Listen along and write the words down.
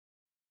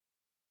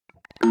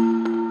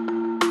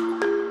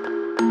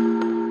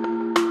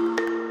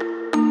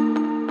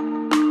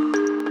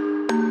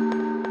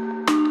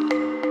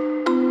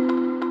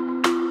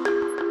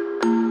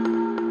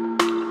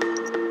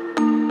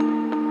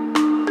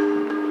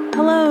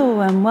Hello,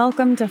 and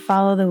welcome to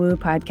Follow the Woo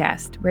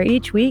podcast, where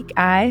each week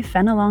I,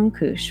 Fenelon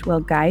Kush, will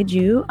guide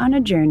you on a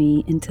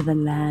journey into the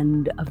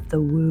land of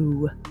the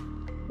woo.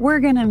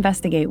 We're going to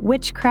investigate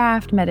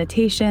witchcraft,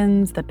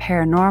 meditations, the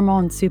paranormal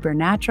and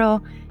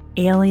supernatural,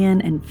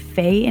 alien and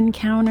fae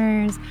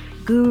encounters,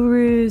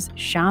 gurus,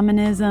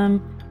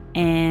 shamanism,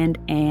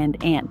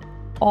 and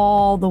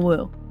all the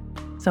woo.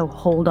 So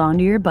hold on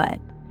to your butt.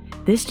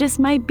 This just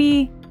might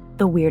be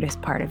the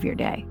weirdest part of your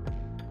day.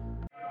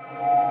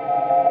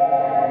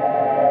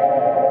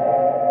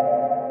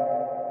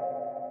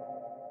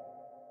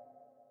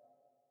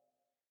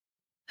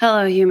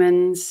 Hello,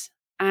 humans.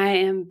 I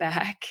am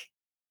back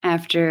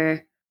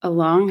after a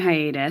long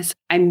hiatus.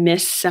 I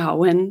miss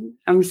Samhain.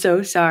 I'm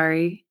so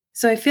sorry.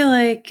 So I feel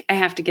like I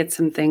have to get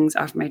some things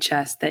off my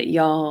chest that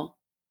y'all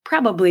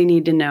probably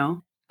need to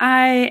know.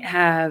 I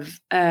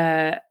have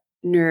a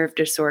nerve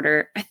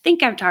disorder. I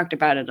think I've talked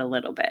about it a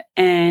little bit.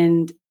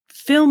 And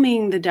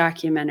filming the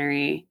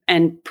documentary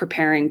and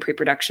preparing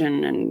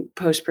pre-production and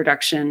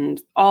post-production,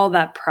 all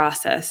that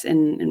process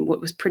in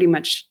what was pretty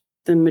much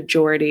the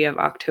majority of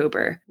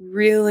October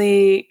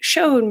really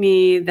showed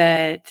me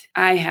that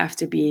I have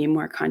to be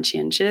more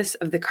conscientious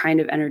of the kind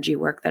of energy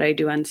work that I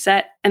do on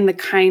set and the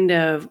kind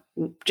of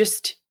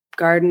just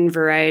garden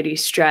variety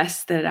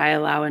stress that I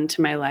allow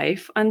into my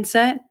life on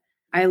set.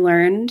 I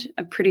learned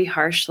a pretty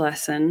harsh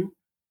lesson.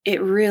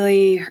 It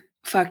really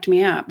fucked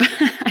me up.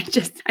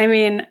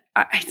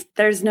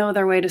 There's no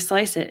other way to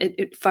slice it.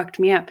 It fucked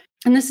me up.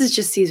 And this is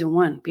just season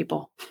 1,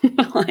 people.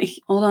 Like,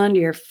 hold on to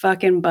your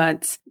fucking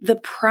butts. The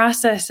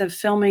process of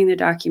filming the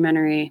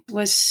documentary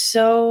was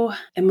so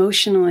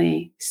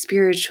emotionally,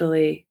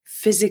 spiritually,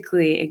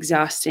 physically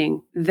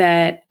exhausting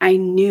that I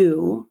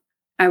knew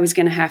I was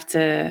going to have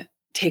to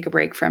take a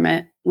break from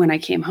it when I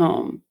came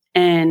home.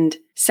 And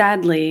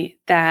sadly,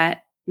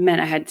 that meant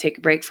I had to take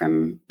a break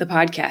from the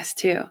podcast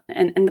too.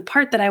 And the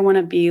part that I want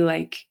to be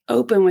like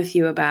open with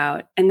you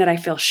about and that I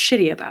feel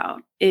shitty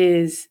about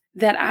is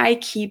that I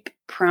keep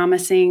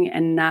promising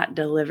and not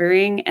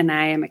delivering, and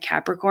I am a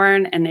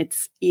Capricorn and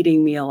it's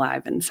eating me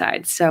alive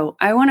inside. So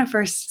I want to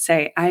first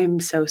say I am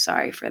so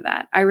sorry for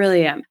that. I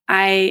really am.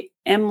 I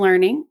am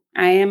learning.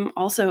 I am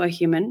also a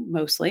human,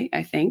 mostly,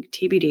 I think,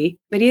 TBD.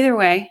 But either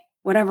way,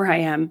 whatever I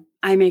am,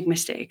 I make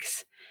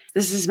mistakes.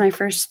 This is my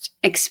first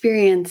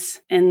experience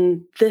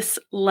in this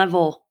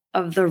level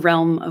of the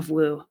realm of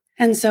woo.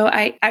 And so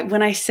I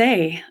when I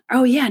say,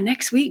 oh yeah,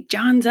 next week,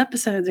 John's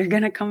episodes are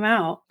going to come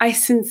out, I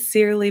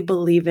sincerely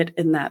believe it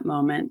in that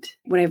moment.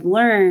 What I've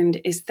learned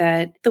is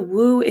that the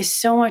woo is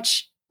so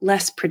much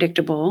less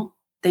predictable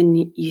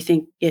than you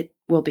think it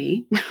will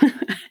be.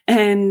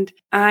 And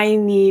I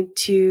need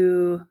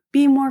to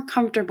be more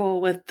comfortable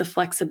with the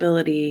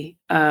flexibility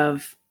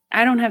of,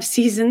 I don't have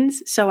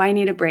seasons, so I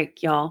need a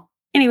break, y'all.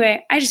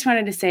 Anyway, I just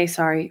wanted to say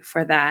sorry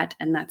for that.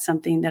 And that's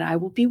something that I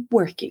will be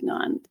working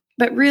on.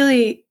 But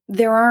really,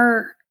 there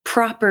are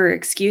proper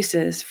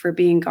excuses for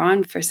being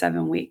gone for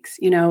 7 weeks.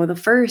 You know, the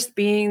first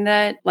being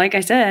that, like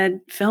I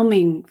said,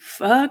 filming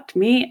fucked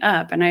me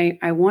up. And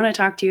I want to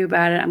talk to you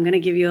about it. I'm going to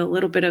give you a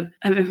little bit of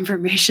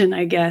information,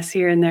 I guess,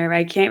 here and there.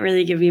 I can't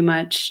really give you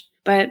much.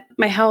 But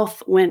my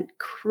health went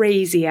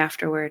crazy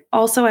afterward.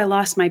 Also, I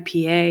lost my PA.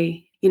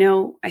 You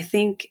know, I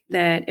think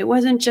that it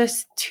wasn't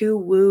just too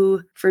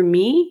woo for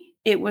me.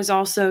 It was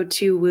also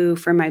too woo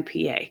for my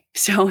PA.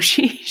 So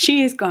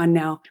she is gone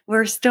now.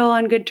 We're still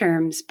on good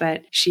terms,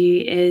 but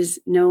she is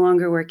no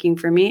longer working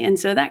for me. And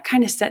so that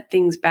kind of set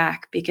things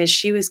back because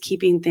she was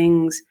keeping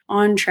things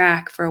on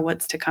track for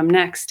what's to come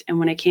next. And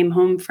when I came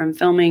home from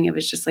filming, it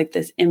was just like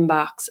this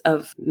inbox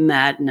of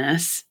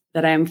madness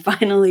that I'm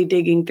finally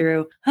digging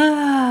through.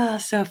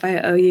 So if I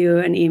owe you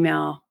an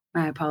email,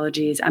 my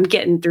apologies. I'm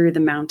getting through the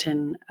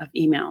mountain of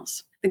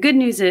emails. The good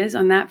news is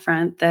on that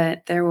front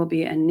that there will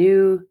be a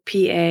new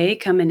PA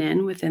coming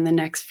in within the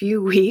next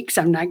few weeks.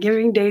 I'm not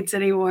giving dates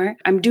anymore.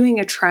 I'm doing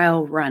a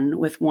trial run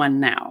with one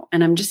now,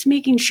 and I'm just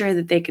making sure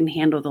that they can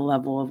handle the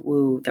level of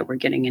woo that we're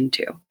getting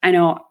into. I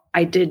know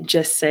I did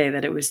just say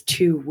that it was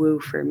too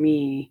woo for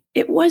me.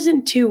 It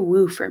wasn't too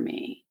woo for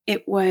me.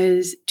 It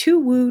was too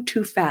woo,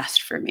 too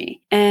fast for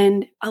me.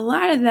 And a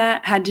lot of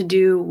that had to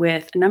do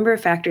with a number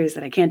of factors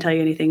that I can't tell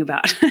you anything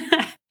about.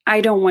 I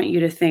don't want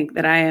you to think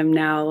that I am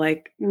now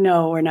like,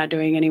 no, we're not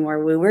doing any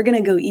more woo. We're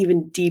going to go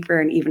even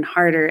deeper and even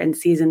harder. And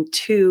season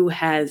 2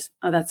 has,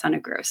 oh, that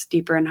sounded gross,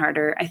 deeper and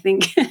harder. I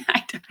think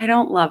I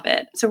don't love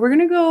it. So we're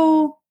going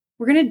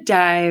to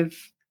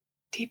dive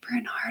deeper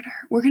and harder.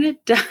 We're going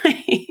to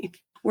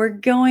dive. We're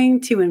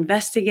going to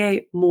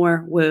investigate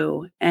more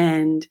woo.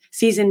 And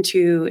season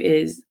 2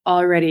 is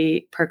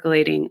already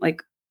percolating.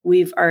 Like,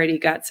 we've already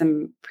got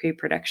some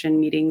pre-production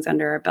meetings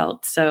under our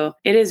belt. So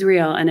it is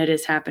real and it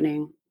is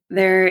happening.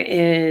 There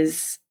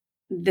is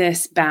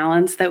this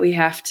balance that we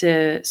have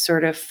to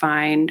sort of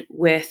find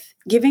with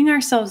giving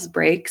ourselves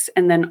breaks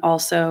and then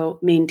also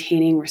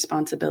maintaining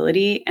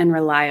responsibility and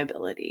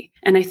reliability.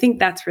 And I think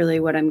that's really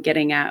what I'm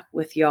getting at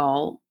with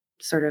y'all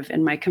sort of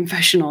in my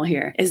confessional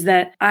here, is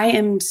that I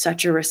am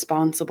such a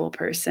responsible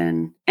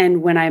person.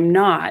 And when I'm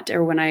not,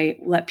 or when I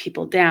let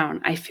people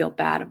down, I feel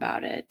bad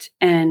about it.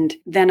 And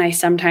then I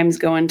sometimes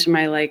go into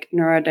my like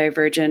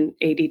neurodivergent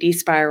ADD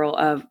spiral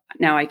of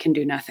now I can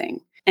do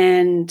nothing.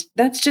 And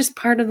that's just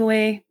part of the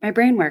way my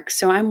brain works.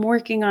 So I'm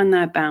working on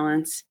that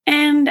balance.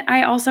 And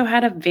I also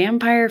had a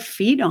vampire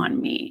feed on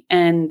me.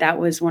 And that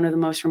was one of the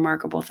most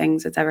remarkable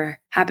things that's ever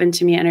happened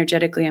to me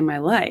energetically in my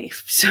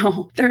life.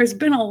 So there's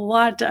been a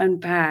lot to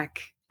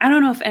unpack. I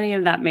don't know if any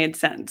of that made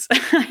sense.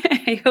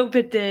 I hope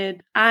it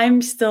did.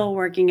 I'm still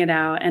working it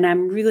out. And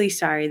I'm really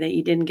sorry that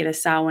you didn't get a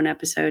Samhain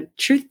episode.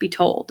 Truth be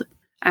told,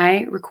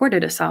 I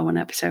recorded a Samhain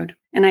episode.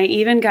 And I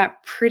even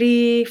got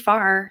pretty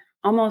far,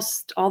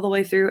 almost all the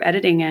way through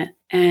editing it,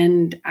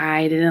 and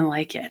I didn't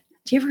like it.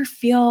 Do you ever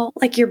feel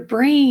like your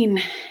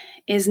brain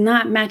is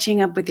not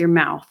matching up with your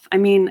mouth? I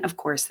mean, of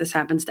course, this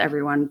happens to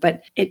everyone,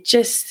 but it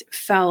just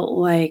felt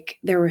like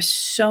there was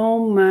so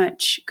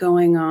much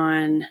going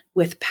on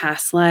with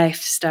past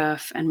life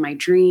stuff and my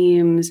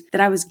dreams that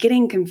I was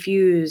getting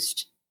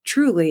confused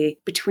truly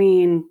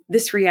between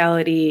this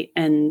reality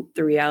and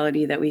the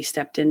reality that we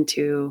stepped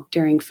into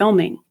during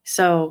filming.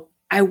 So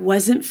I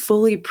wasn't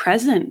fully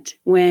present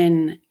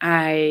when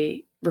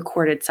I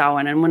recorded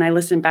Samhain. And when I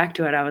listened back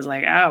to it, I was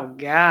like, oh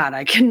God,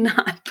 I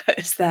cannot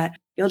post that.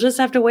 You'll just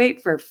have to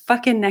wait for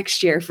fucking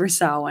next year for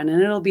Samhain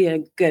and it'll be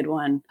a good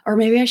one. Or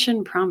maybe I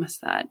shouldn't promise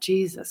that.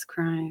 Jesus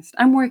Christ.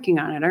 I'm working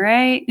on it, all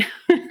right?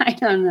 I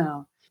don't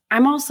know.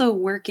 I'm also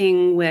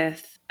working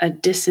with a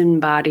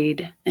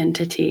disembodied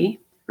entity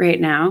right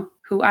now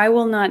who I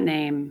will not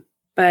name,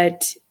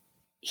 but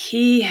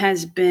he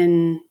has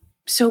been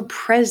so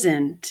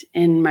present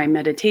in my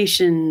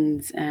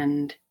meditations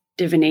and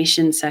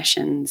divination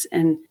sessions.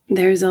 And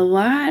there's a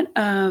lot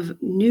of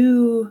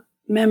new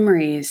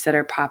memories that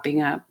are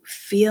popping up,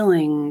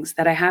 feelings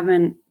that I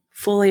haven't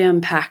fully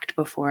unpacked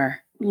before.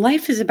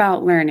 Life is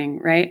about learning,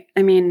 right?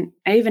 I mean,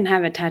 I even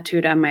have it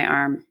tattooed on my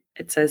arm.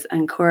 It says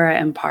Ancora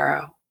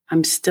Imparo.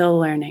 I'm still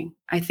learning.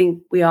 I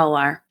think we all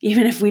are.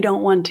 Even if we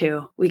don't want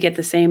to, we get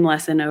the same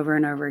lesson over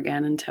and over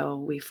again until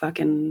we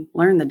fucking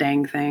learn the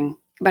dang thing.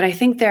 But I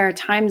think there are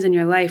times in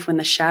your life when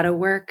the shadow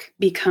work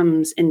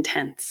becomes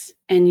intense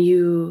and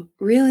you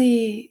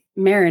really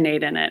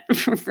marinate in it,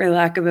 for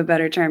lack of a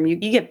better term. You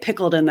get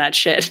pickled in that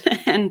shit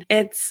and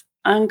it's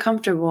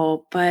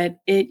uncomfortable, but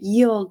it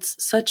yields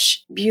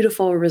such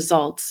beautiful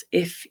results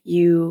if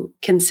you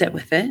can sit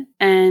with it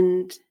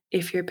and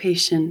if you're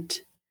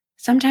patient.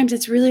 Sometimes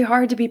it's really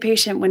hard to be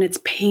patient when it's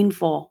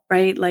painful,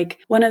 right? Like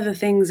one of the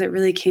things that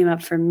really came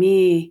up for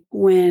me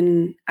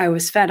when I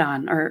was fed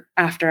on or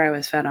after I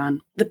was fed on,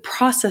 the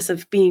process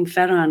of being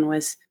fed on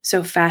was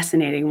so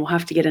fascinating. We'll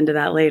have to get into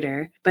that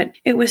later, but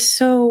it was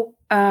so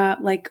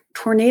like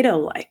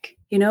tornado-like.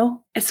 You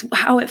know, it's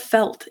how it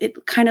felt.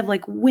 It kind of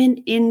like went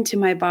into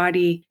my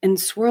body and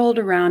swirled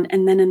around.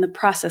 And then in the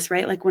process,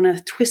 right, like when a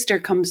twister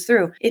comes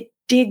through, it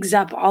digs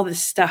up all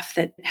this stuff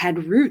that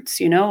had roots,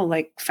 you know,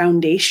 like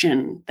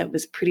foundation that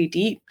was pretty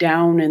deep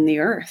down in the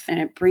earth, and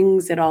it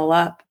brings it all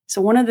up.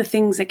 So one of the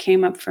things that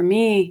came up for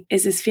me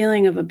is this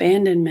feeling of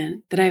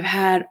abandonment that I've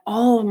had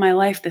all of my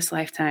life this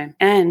lifetime.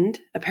 And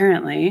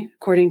apparently,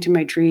 according to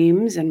my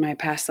dreams and my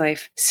past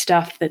life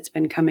stuff that's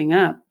been coming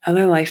up,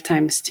 other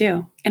lifetimes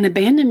too. And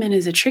abandonment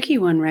is a tricky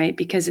one, right?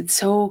 Because it's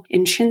so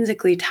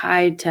intrinsically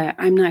tied to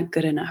I'm not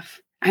good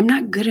enough. I'm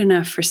not good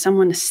enough for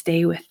someone to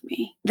stay with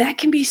me. That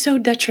can be so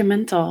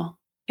detrimental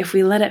if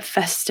we let it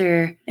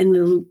fester in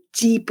the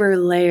deeper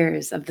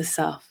layers of the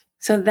self.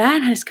 So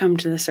that has come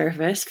to the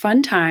surface.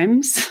 Fun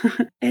times.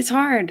 It's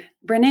hard.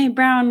 Brené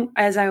Brown,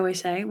 as I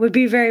always say, would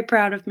be very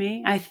proud of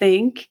me, I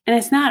think. And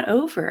it's not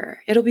over.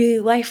 It'll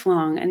be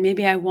lifelong. And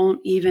maybe I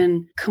won't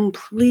even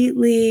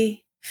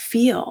completely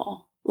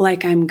feel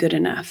like I'm good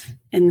enough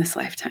in this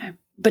lifetime.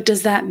 But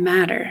does that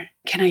matter?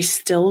 Can I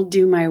still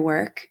do my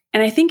work?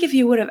 And I think if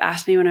you would have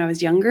asked me when I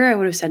was younger, I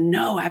would have said,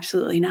 no,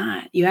 absolutely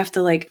not. You have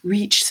to like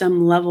reach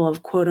some level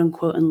of quote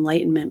unquote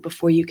enlightenment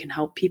before you can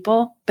help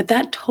people. But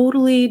that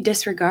totally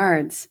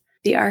disregards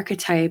the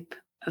archetype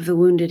of the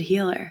wounded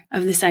healer,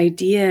 of this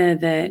idea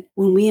that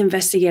when we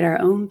investigate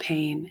our own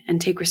pain and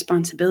take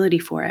responsibility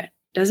for it,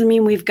 doesn't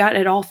mean we've got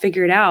it all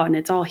figured out and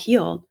it's all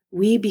healed.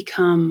 We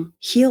become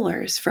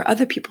healers for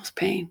other people's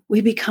pain.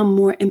 We become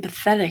more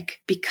empathetic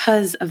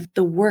because of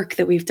the work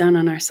that we've done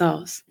on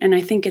ourselves. And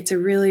I think it's a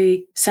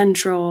really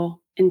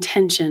central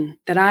intention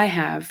that I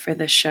have for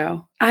this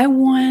show. I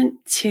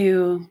want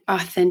to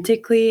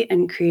authentically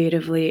and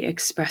creatively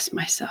express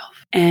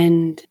myself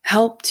and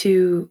help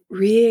to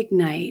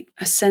reignite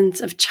a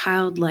sense of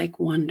childlike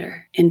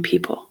wonder in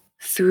people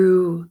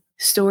through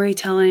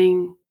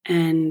storytelling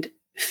and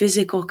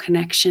physical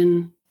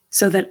connection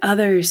so that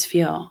others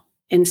feel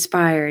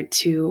inspired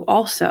to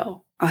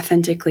also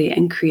authentically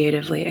and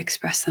creatively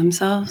express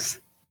themselves.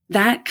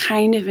 That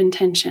kind of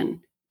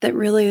intention that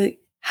really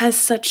has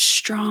such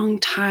strong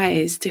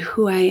ties to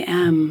who I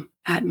am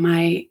at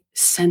my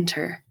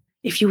center.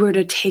 If you were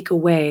to take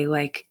away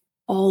like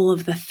all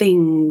of the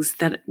things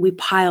that we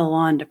pile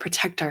on to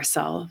protect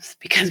ourselves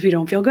because we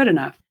don't feel good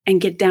enough, and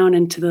get down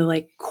into the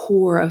like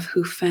core of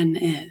who Fen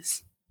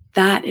is.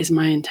 That is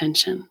my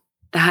intention.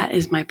 That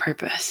is my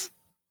purpose.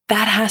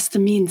 That has to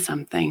mean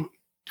something.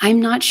 I'm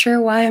not sure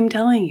why I'm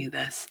telling you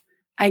this.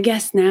 I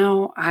guess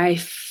now I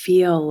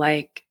feel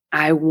like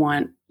I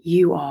want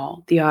you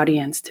all, the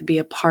audience, to be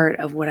a part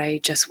of what I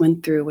just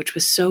went through, which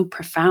was so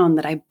profound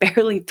that I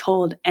barely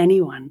told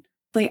anyone.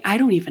 Like, I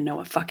don't even know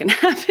what fucking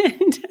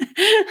happened.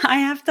 I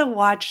have to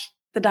watch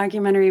the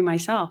documentary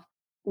myself.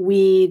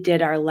 We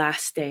did our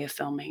last day of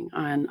filming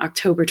on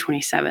October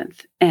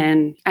 27th,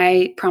 and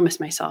I promised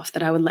myself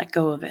that I would let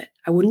go of it.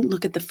 I wouldn't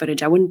look at the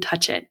footage. I wouldn't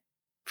touch it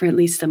for at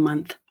least a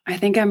month. I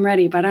think I'm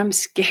ready, but I'm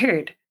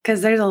scared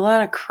because there's a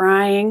lot of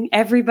crying.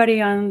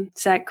 Everybody on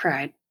set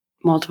cried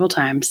multiple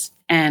times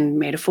and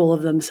made a fool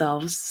of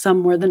themselves, some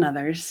more than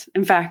others.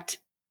 In fact,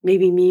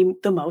 maybe me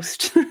the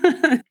most.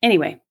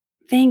 Anyway,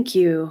 thank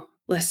you,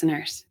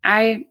 listeners.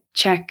 I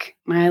check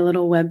my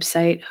little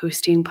website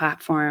hosting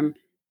platform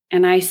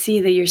and I see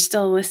that you're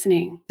still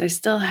listening. I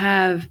still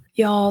have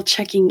y'all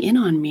checking in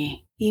on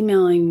me,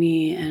 emailing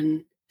me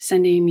and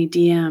sending me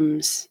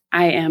DMs.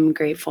 I am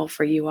grateful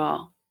for you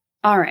all.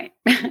 All right.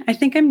 I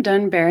think I'm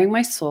done bearing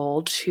my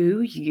soul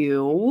to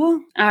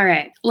you. All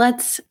right.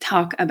 Let's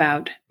talk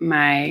about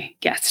my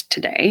guest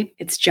today.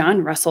 It's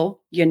John Russell.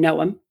 You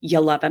know him. You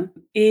love him.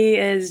 He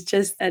is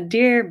just a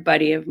dear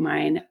buddy of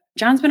mine.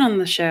 John's been on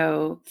the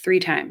show 3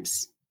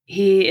 times.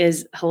 He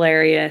is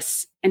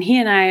hilarious. And he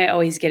and I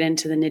always get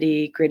into the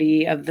nitty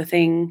gritty of the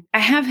thing. I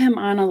have him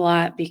on a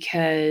lot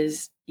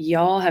because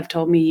y'all have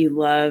told me you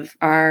love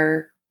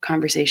our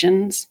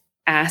conversations.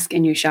 Ask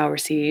and you shall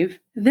receive.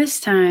 This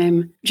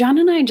time, John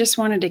and I just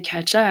wanted to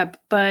catch up,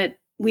 but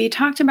we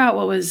talked about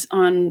what was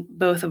on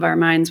both of our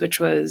minds, which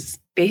was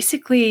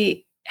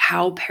basically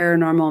how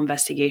paranormal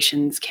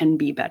investigations can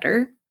be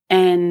better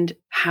and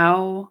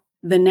how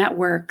the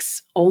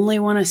networks only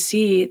want to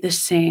see the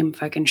same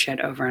fucking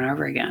shit over and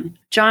over again.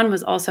 John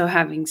was also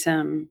having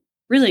some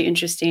really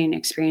interesting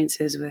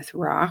experiences with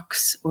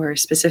rocks, or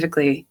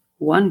specifically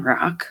one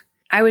rock.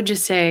 I would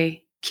just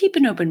say, keep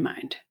an open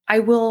mind. I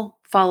will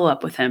follow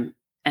up with him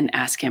and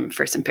ask him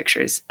for some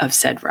pictures of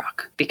said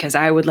rock because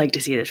I would like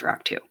to see this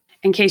rock too.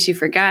 In case you've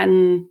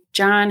forgotten,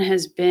 John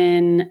has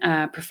been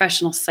a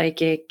professional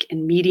psychic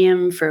and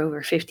medium for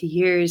over 50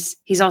 years.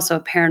 He's also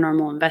a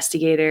paranormal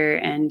investigator,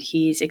 and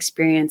he's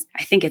experienced,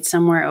 I think it's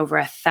somewhere over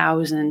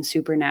 1,000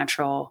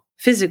 supernatural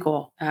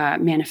physical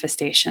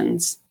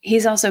manifestations.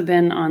 He's also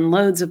been on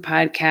loads of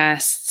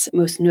podcasts,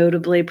 most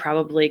notably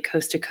probably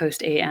Coast to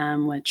Coast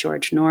AM with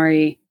George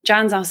Norrie.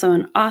 John's also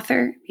an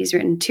author. He's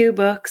written 2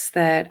 books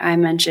that I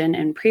mentioned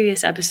in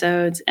previous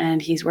episodes,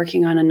 and he's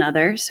working on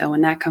another. So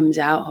when that comes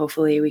out,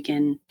 hopefully we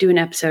can do an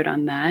episode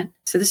on that.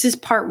 So this is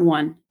part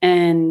 1.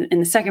 And in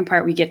the second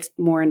part, we get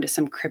more into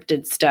some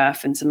cryptid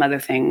stuff and some other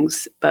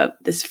things. But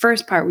this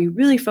first part, we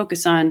really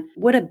focus on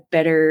what a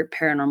better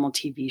paranormal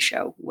TV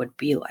show would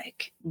be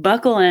like.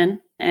 Buckle in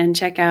and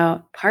check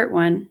out part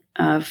 1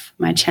 of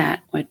my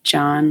chat with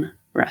John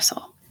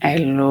Russell. I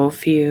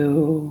love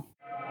you.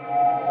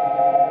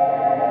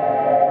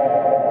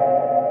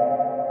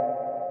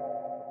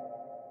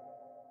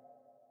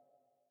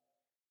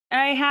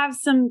 I have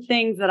some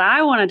things that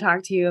I want to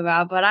talk to you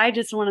about, but I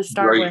just want to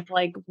start with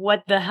like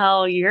what the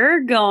hell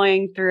you're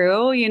going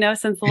through,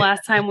 since the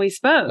last time we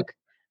spoke.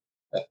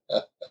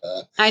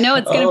 I know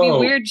it's going to be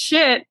weird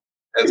shit.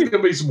 It's going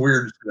to be some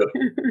weird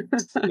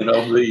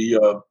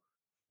shit.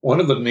 One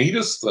of the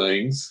neatest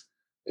things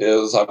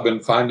is I've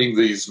been finding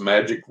these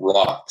magic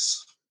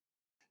rocks.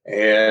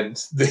 And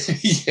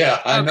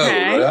I know,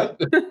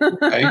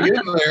 right?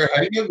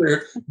 Hang in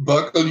there.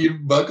 Buckle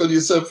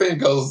yourself in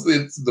because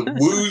it's the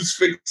woo's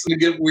fixing to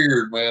get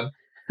weird, man.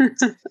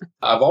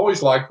 I've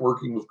always liked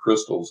working with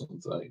crystals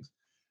and things.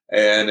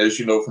 And as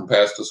you know from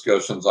past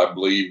discussions, I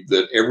believe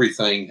that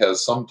everything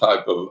has some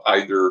type of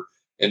either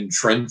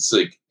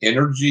intrinsic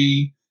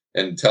energy,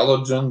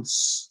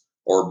 intelligence,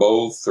 or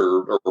both,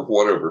 or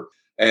whatever.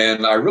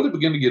 And I really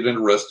began to get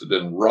interested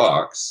in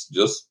rocks,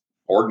 just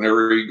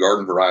ordinary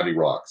garden variety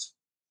rocks.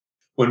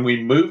 When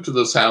we moved to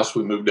this house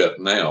we moved at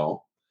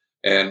now,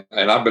 and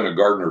I've been a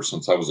gardener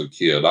since I was a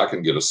kid. I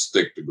can get a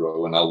stick to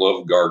grow, and I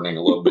love gardening.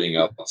 I love being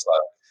outside.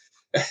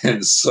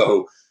 And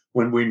so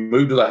when we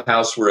moved to the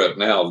house we're at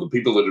now, the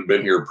people that had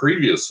been here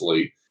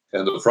previously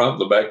in the front of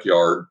the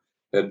backyard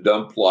had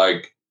dumped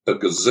like a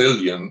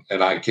gazillion,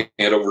 and I can't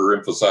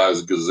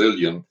overemphasize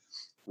gazillion,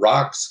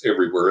 rocks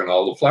everywhere in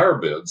all the flower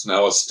beds.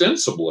 Now,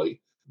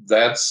 ostensibly,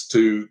 that's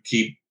to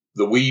keep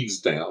the weeds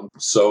down.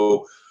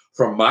 So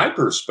from my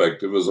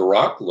perspective as a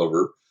rock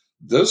lover,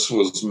 this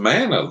was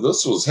manna.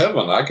 This was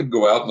heaven. I could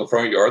go out in the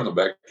front yard, in the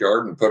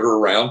backyard, and put her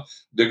around,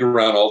 dig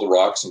around all the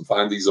rocks and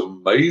find these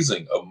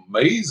amazing,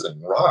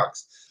 amazing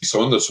rocks.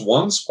 So in this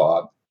one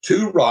spot,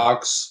 2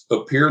 rocks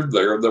appeared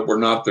there that were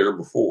not there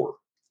before.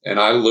 And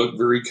I look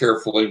very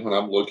carefully when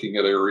I'm looking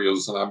at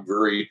areas, and I'm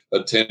very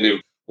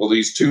attentive. Well,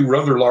 these 2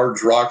 rather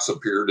large rocks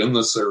appeared in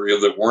this area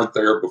that weren't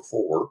there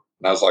before.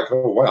 And I was like,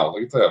 oh, wow,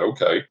 look at that.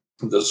 Okay.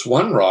 This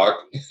one rock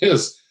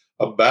is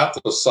about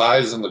the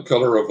size and the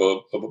color of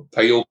a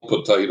pale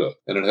potato,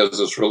 and it has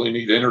this really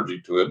neat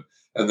energy to it.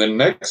 And then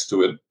next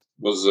to it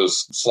was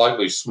this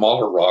slightly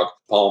smaller rock,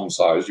 palm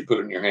size. You put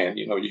it in your hand,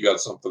 you got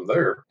something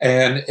there.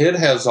 And it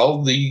has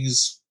all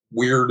these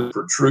weird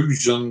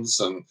protrusions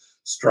and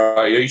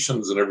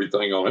striations and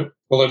everything on it.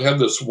 Well, it had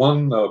this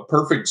one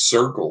perfect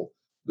circle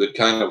that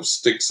kind of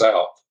sticks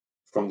out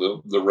from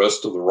the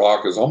rest of the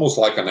rock, is almost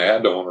like an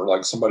add-on, or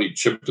like somebody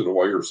chipped it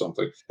away or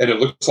something. And it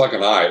looks like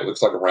an eye. It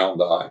looks like a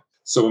round eye.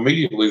 So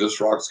immediately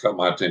this rock's got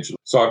my attention.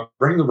 So I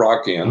bring the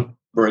rock in,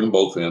 bring them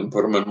both in,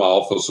 put them in my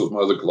office with my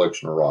other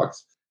collection of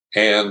rocks.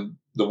 And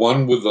the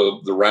one with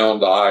the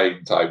round eye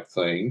type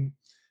thing,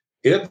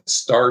 it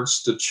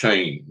starts to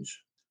change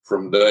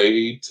from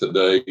day to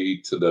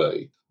day to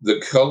day. The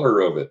color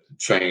of it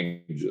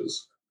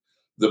changes.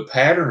 The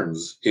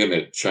patterns in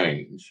it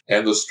change,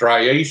 and the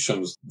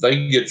striations,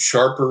 they get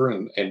sharper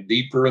and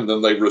deeper, and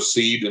then they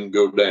recede and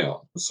go down.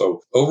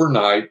 So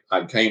overnight,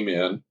 I came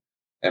in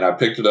and I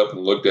picked it up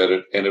and looked at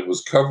it, and it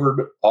was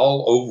covered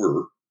all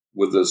over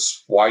with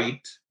this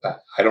white,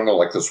 I don't know,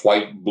 like this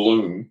white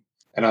bloom.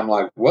 And I'm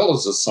like, well,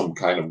 is this some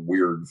kind of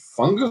weird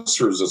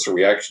fungus, or is this a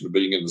reaction to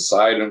being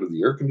inside under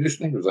the air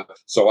conditioning?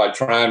 So I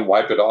try and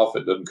wipe it off.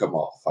 It doesn't come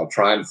off. I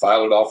try and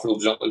file it off real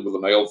gently with a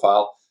nail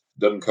file.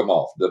 Doesn't come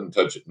off, doesn't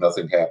touch it,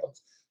 nothing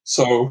happens.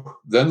 So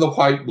then the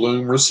white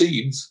bloom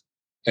recedes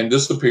and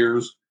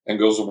disappears and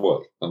goes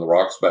away, and the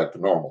rock's back to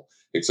normal.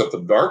 Except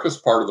the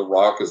darkest part of the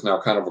rock is now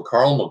kind of a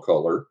caramel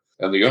color,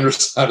 and the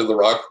underside of the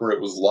rock where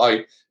it was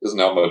light is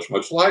now much,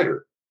 much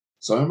lighter.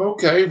 So I'm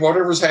okay,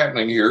 whatever's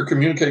happening here,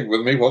 communicate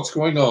with me, what's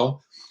going on?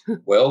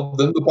 Well,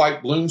 then the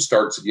white bloom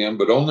starts again,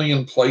 but only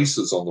in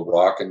places on the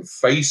rock, and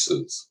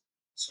faces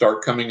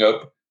start coming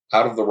up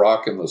out of the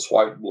rock in this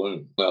white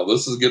bloom. Now,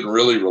 this is getting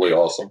really, really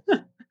awesome.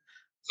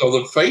 So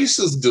the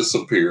faces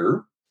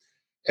disappear,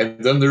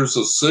 and then there's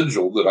a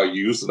sigil that I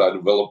use that I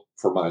developed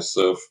for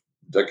myself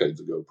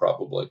decades ago,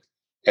 probably.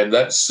 And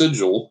that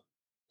sigil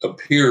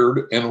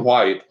appeared in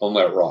white on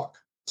that rock.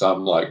 So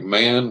I'm like,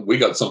 man, we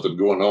got something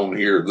going on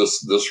here.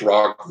 This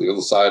rock, the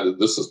other side of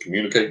this, is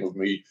communicating with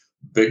me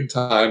big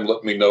time.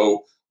 Let me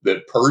know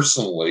that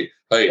personally,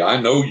 hey,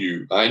 I know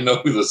you. I know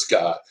this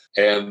guy.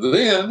 And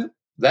then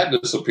that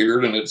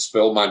disappeared, and it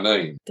spelled my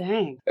name.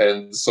 Dang.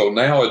 And so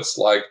now it's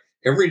like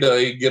every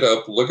day, get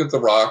up, look at the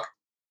rock.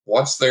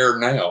 What's there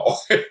now?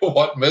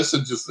 What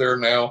message is there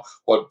now?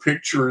 What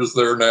picture is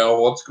there now?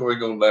 What's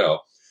going on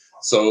now?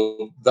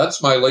 So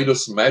that's my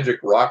latest magic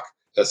rock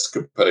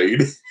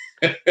escapade.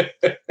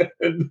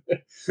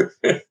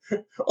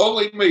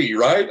 Only me,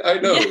 right? I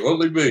know,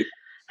 only me.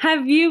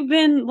 Have you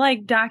been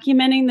like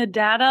documenting the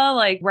data,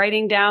 like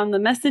writing down the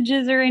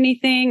messages or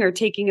anything, or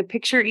taking a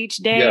picture each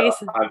day? Yeah,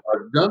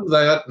 I've done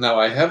that. Now,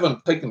 I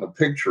haven't taken a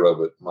picture of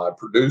it. My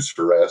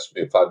producer asked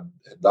me if I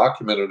had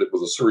documented it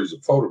with a series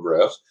of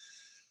photographs.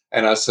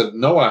 And I said,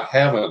 no, I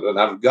haven't. And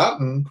I've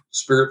gotten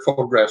spirit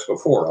photographs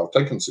before. I've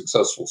taken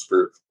successful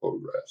spirit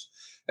photographs,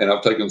 and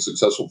I've taken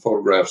successful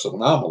photographs of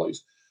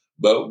anomalies.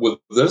 But with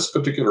this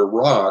particular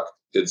rock,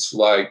 it's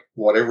like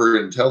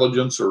whatever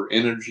intelligence or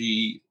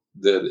energy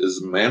that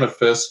is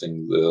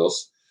manifesting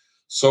this,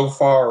 so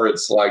far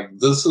it's like,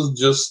 this is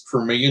just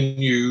for me and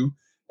you,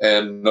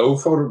 and no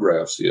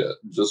photographs yet.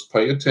 Just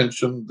pay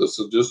attention. This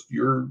is just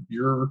your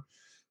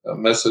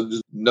message.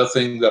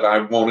 Nothing that I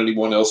want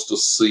anyone else to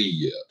see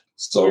yet.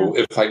 So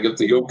if I get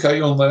the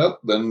okay on that,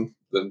 then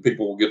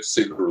people will get to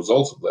see the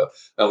results of that.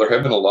 Now, there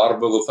have been a lot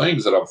of other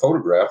things that I've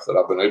photographed that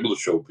I've been able to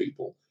show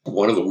people.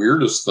 One of the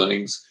weirdest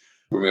things,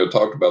 we may have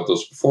talked about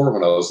this before,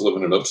 when I was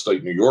living in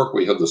upstate New York,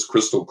 we had this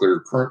crystal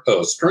clear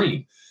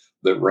stream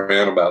that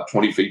ran about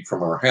 20 feet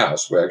from our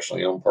house. We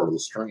actually own part of the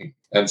stream.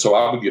 And so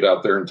I would get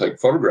out there and take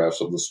photographs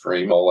of the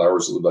stream all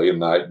hours of the day and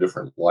night,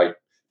 different light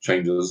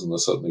changes and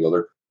this, that, and the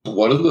other.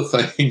 One of the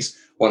things,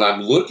 when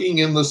I'm looking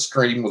in the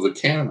stream with a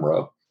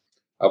camera,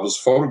 I was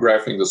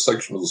photographing this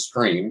section of the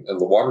stream, and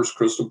the water's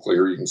crystal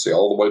clear. You can see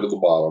all the way to the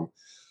bottom.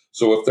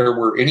 So if there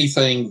were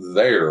anything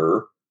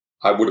there,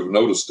 I would have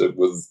noticed it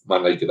with my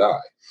naked eye.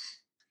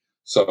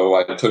 So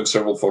I took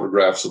several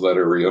photographs of that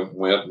area,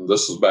 and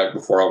this is back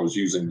before I was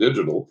using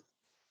digital,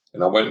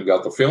 and I went and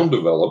got the film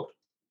developed.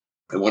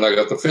 And when I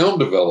got the film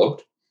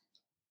developed,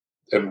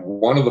 in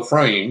one of the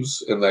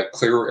frames in that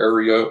clear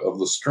area of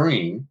the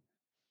stream,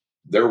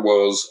 there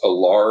was a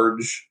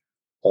large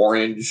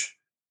orange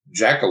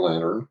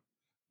jack-o'-lantern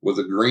with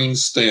a green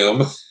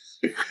stem,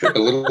 a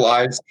little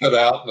eyes cut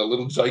out, and a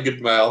little jagged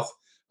mouth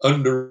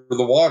under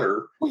the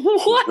water,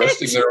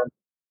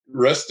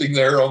 resting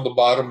there on the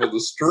bottom of the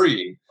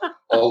stream,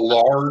 a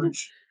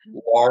large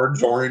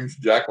orange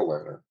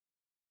jack-o'-lantern.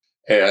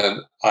 And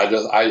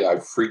I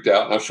freaked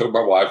out, and I showed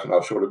my wife, and I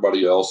showed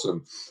everybody else,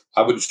 and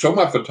I would show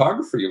my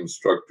photography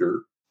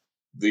instructor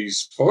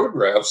these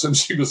photographs, and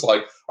she was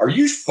like, "Are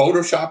you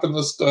photoshopping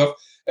this stuff?"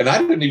 And I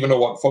didn't even know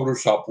what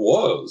Photoshop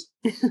was.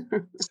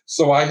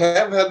 So I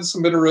have had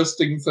some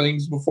interesting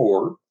things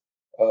before.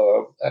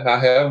 And I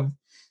have,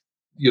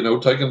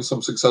 taken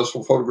some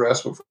successful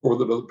photographs before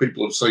that other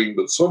people have seen.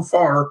 But so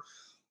far,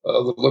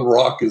 The little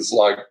rock is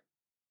like,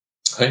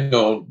 hang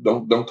on,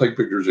 don't take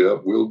pictures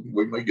yet.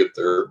 We may get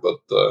there, but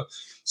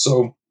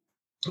so.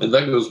 And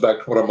that goes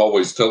back to what I'm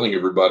always telling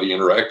everybody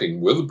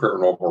interacting with the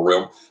paranormal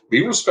realm.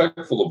 Be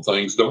respectful of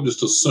things. Don't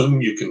just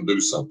assume you can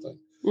do something.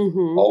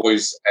 Mm-hmm.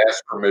 Always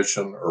ask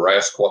permission or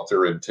ask what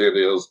their intent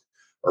is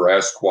or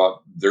ask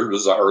what they're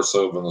desirous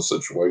of in the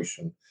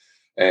situation.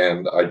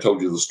 And I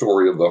told you the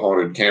story of the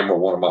haunted camera,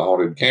 one of my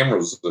haunted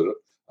cameras that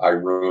I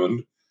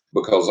ruined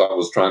because I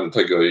was trying to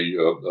take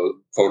a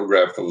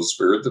photograph of a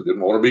spirit that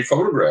didn't want to be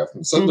photographed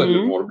and said they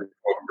didn't want to be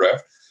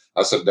photographed.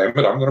 I said, damn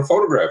it, I'm going to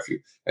photograph you.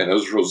 And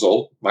as a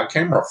result, my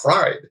camera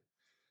fried.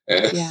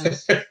 And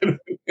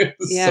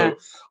so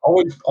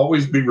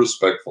always be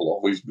respectful,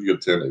 always be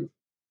attentive.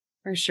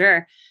 For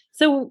sure.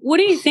 So what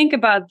do you think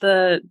about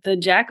the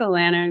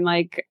jack-o'-lantern?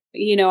 Like,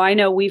 I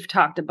know we've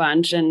talked a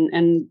bunch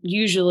and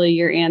usually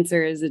your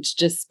answer is it's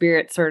just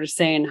spirit sort of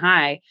saying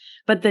hi.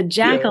 But the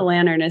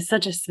jack-o'-lantern is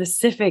such a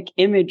specific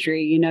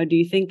imagery. Do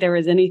you think there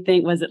was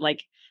anything, was it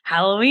like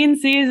Halloween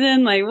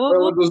season? Like,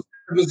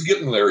 it was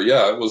getting there.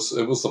 Yeah, it was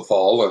the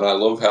fall, and I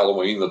love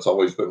Halloween. That's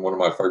always been one of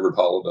my favorite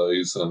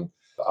holidays. And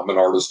I'm an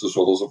artist as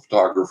well as a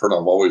photographer, and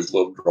I've always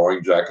loved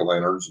drawing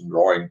jack-o'-lanterns and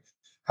drawing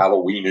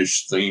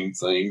Halloweenish themed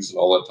things and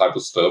all that type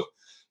of stuff.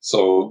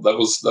 So that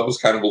was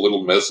kind of a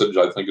little message,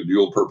 I think, a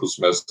dual purpose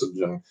message,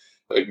 and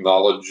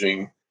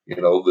acknowledging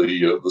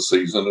the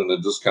season, and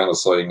it just kind of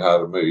saying hi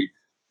to me.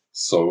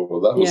 So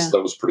that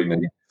was pretty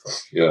neat.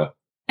 Yeah.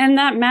 And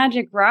that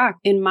magic rock,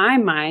 in my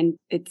mind,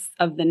 it's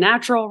of the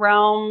natural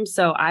realm.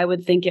 So I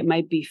would think it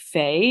might be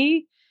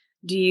fae.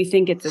 Do you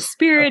think it's a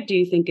spirit? Do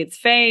you think it's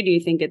fae? Do you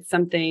think it's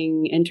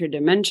something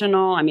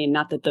interdimensional? I mean,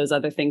 not that those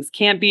other things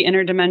can't be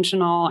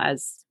interdimensional,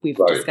 as we've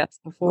discussed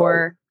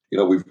before.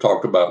 Right. We've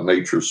talked about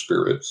nature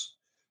spirits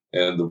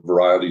and the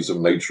varieties of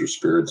nature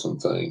spirits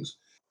and things.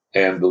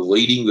 And the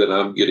leading that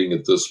I'm getting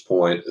at this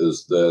point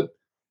is that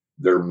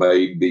there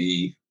may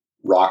be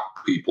rock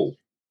people.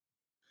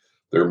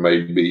 There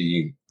may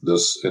be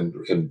this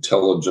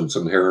intelligence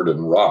inherent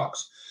in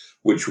rocks,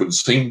 which would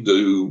seem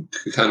to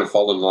kind of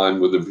fall in line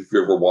with if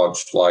you ever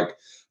watched like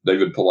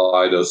David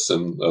Paulides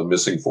and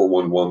Missing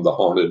 411,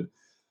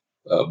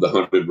 the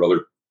hunted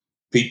brother.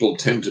 People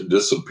tend to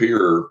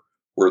disappear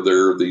where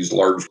there are these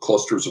large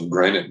clusters of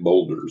granite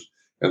boulders,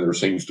 and there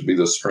seems to be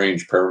this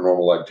strange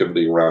paranormal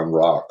activity around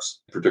rocks,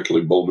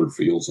 particularly boulder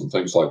fields and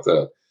things like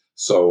that.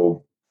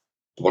 So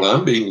what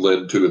I'm being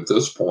led to at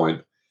this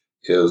point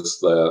is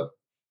that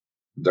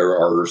there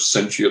are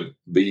sentient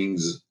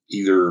beings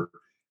either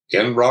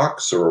in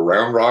rocks or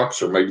around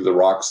rocks, or maybe the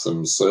rocks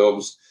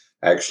themselves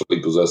actually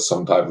possess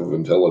some type of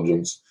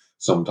intelligence,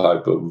 some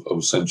type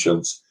of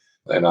sentience.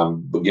 And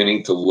I'm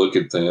beginning to look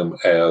at them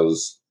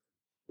as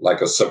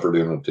like a separate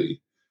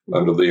entity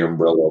under the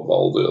umbrella of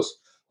all this.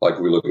 Like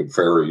we look at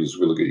fairies,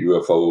 we look at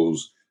UFOs.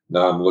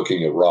 Now I'm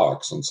looking at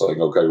rocks and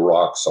saying, okay,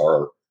 rocks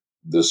are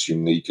this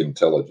unique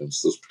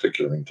intelligence, this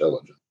particular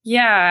intelligence.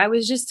 Yeah, I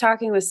was just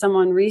talking with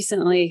someone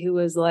recently who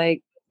was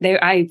like,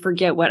 I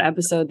forget what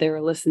episode they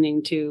were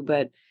listening to,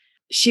 but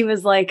she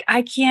was like,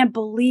 I can't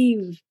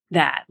believe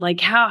that. Like,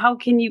 how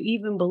can you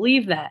even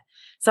believe that?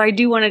 So I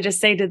do want to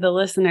just say to the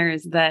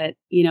listeners that,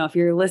 if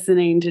you're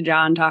listening to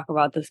John talk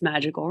about this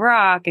magical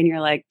rock and you're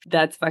like,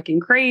 that's fucking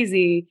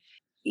crazy.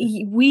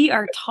 We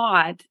are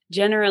taught,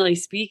 generally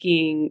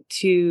speaking,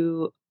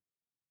 to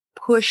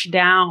push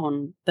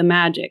down the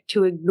magic,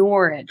 to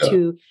ignore it,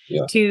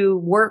 to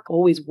work,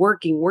 always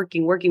working.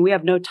 We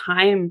have no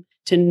time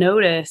to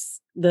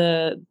notice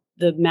the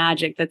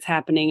magic that's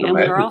happening. And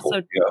we're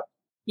also,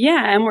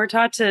 and we're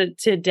taught to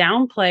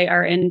downplay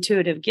our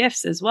intuitive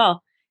gifts as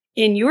well.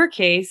 In your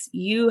case,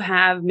 you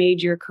have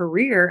made your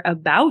career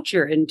about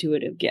your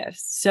intuitive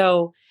gifts.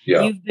 So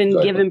you've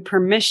been given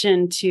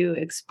permission to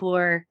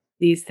explore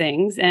these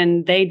things,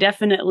 and they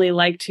definitely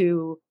like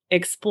to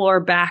explore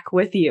back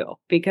with you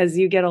because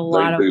you get a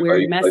lot of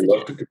weird messages.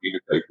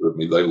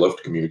 They love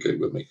to communicate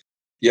with me.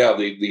 Yeah,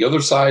 the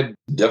other side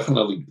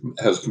definitely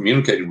has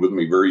communicated with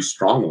me very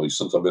strongly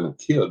since I've been a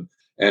kid.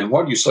 And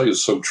what you say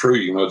is so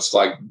true. It's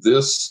like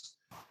this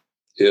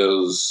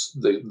is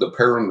the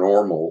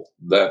paranormal,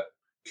 that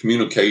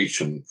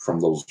communication from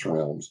those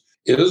realms.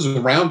 It is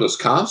around us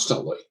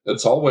constantly.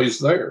 It's always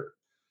there,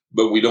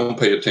 but we don't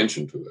pay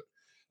attention to it.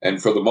 And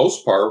for the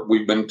most part,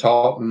 we've been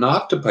taught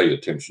not to pay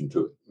attention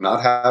to it,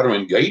 not how to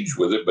engage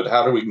with it, but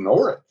how to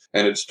ignore it.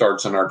 And it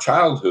starts in our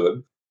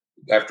childhood.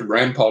 After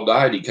Grandpa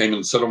died, he came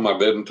and sat on my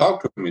bed and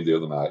talked to me the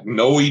other night.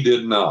 No, he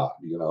did not,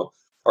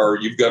 or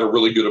you've got a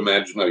really good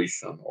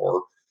imagination,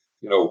 or,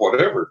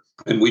 whatever.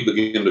 And we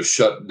begin to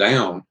shut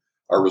down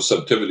our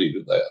receptivity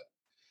to that.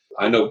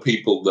 I know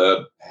people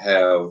that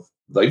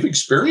they've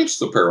experienced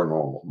the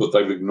paranormal, but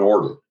they've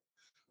ignored it.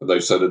 They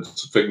said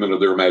it's a figment of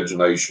their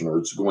imagination, or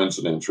it's a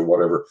coincidence, or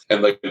whatever.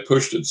 And they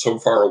pushed it so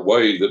far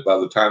away that by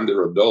the time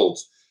they're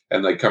adults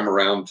and they come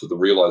around to the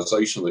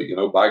realization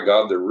that, by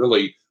God, there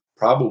really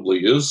probably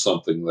is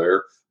something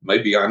there.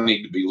 Maybe I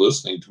need to be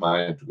listening to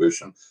my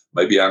intuition.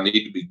 Maybe I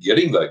need to be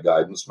getting that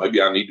guidance.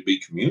 Maybe I need to be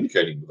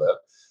communicating with that.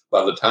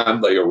 By the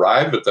time they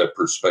arrive at that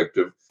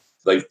perspective,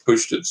 they've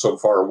pushed it so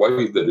far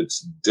away that it's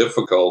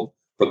difficult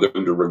for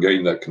them to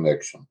regain that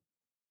connection.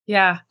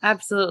 Yeah,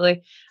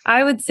 absolutely.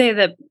 I would say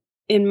that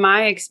in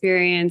my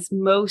experience,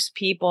 most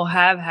people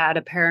have had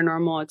a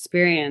paranormal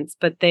experience,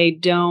 but they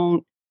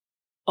don't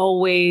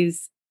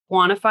always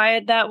quantify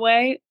it that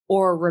way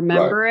or Right.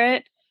 remember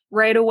it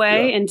right Yeah.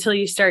 away until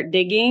you start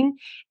digging.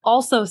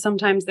 Also,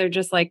 sometimes they're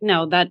just like,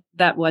 no,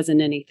 that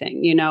wasn't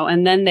anything,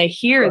 and then they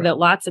hear Right. that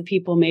lots of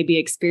people maybe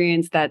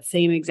experience that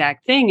same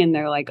exact thing and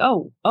they're like,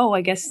 oh,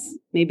 I guess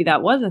maybe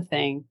that was a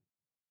thing.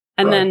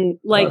 And Right. then, Right.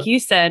 like you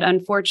said,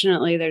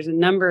 unfortunately, there's a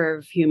number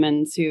of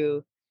humans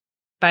who,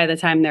 by the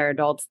time they're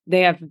adults,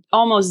 they have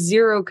almost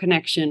zero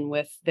connection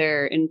with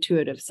their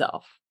intuitive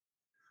self.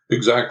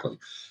 Exactly.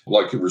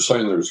 Like you were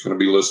saying, there's going to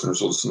be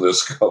listeners listening to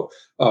this go,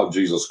 oh,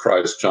 Jesus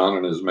Christ, John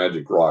and his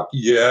magic rock.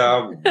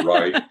 Yeah,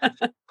 right.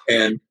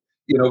 And,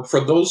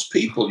 for those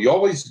people, you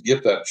always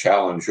get that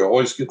challenge. You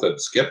always get that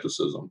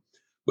skepticism.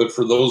 But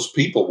for those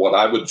people, what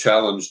I would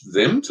challenge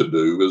them to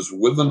do is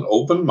with an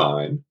open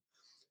mind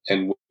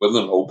and with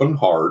an open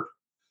heart,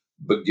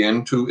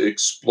 begin to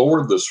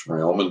explore this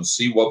realm and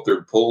see what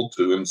they're pulled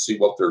to and see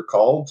what they're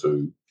called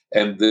to,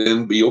 and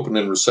then be open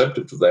and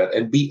receptive to that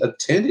and be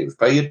attentive,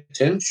 pay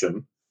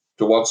attention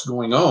to what's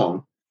going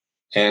on,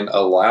 and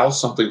allow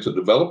something to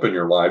develop in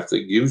your life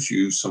that gives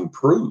you some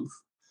proof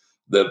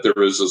that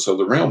there is this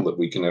other realm that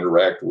we can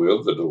interact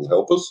with, that will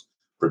help us,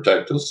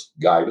 protect us,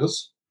 guide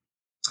us,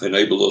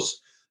 enable us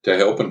to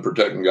help and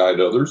protect and guide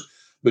others.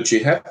 But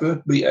you have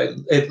to be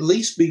at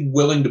least be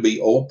willing to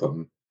be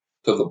open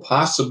to the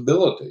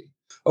possibility.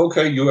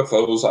 Okay,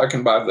 UFOs, I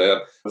can buy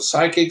that.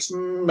 Psychics,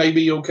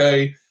 maybe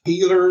okay.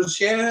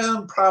 Healers,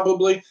 yeah,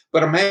 probably.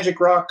 But a magic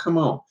rock, come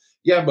on.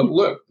 Yeah, but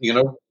look,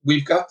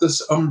 we've got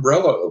this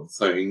umbrella of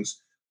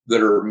things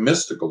that are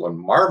mystical and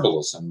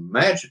marvelous and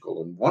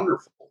magical and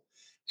wonderful.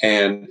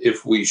 And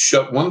if we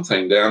shut one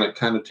thing down, it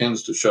kind of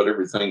tends to shut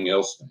everything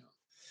else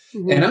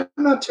down. And I'm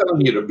not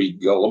telling you to be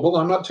gullible.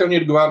 I'm not telling you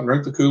to go out and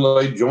drink the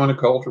Kool-Aid, join a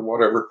cult or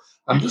whatever.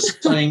 I'm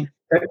just saying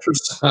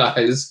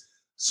exercise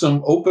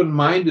some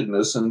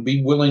open-mindedness and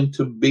be willing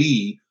to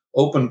be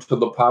open to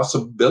the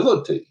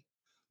possibility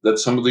that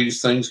some of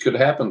these things could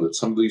happen, that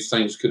some of these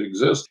things could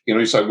exist.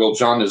 You say, well,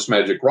 John is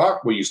magic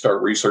rock. Well, you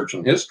start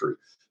researching history.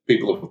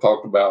 People have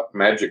talked about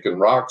magic in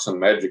rocks and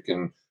magic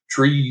in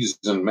trees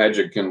and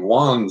magic in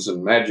wands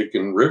and magic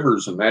in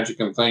rivers and magic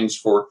in things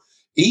for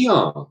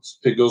eons.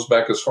 It goes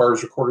back as far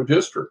as recorded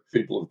history.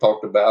 People have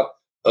talked about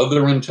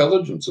other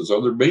intelligences,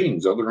 other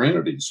beings, other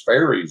entities,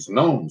 fairies,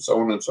 gnomes, so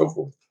on and so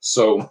forth.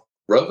 So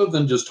rather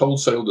than just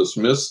wholesale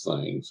dismiss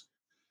things,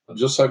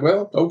 just say,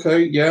 well,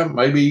 okay, yeah,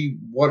 maybe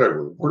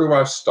whatever. Where do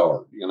I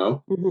start?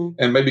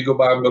 And maybe go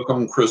buy a book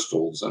on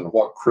crystals and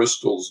what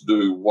crystals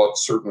do, what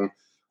certain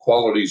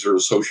qualities are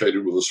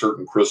associated with a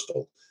certain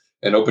crystal,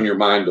 and open your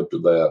mind up to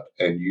that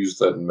and use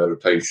that in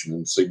meditation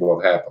and see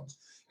what happens.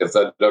 If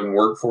that doesn't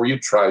work for you,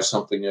 try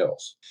something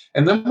else.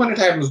 And then when it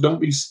happens, don't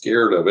be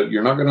scared of it.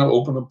 You're not going to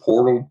open a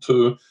portal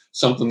to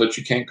something that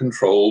you can't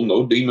control.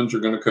 No demons are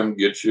going to come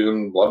get you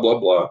and blah, blah,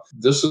 blah.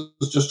 This is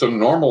just a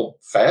normal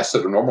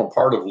facet, a normal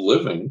part of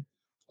living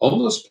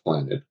on this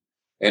planet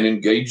and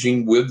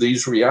engaging with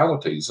these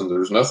realities. And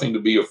there's nothing to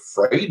be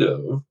afraid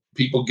of.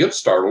 People get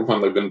startled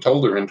when they've been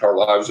told their entire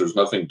lives there's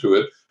nothing to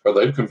it, or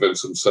they've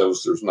convinced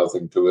themselves there's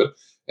nothing to it.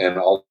 And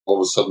all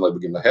of a sudden they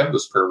begin to have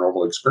this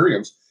paranormal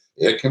experience.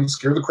 It can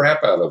scare the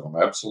crap out of them.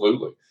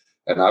 Absolutely.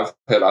 And I've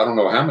had, I don't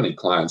know how many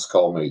clients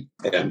call me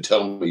and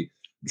tell me,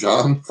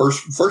 John,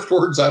 first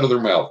words out of their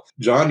mouth,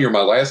 John, you're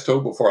my last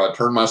hope before I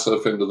turn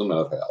myself into the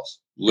nut house.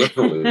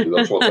 Literally,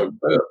 that's what they've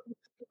said.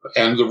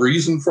 And the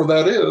reason for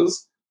that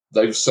is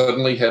they've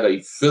suddenly had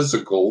a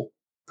physical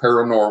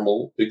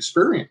paranormal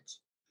experience.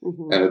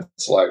 And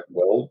it's like,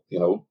 well,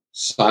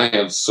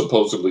 science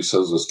supposedly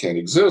says this can't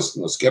exist,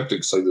 and the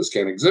skeptics say this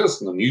can't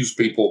exist, and the news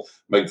people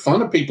make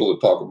fun of people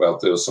that talk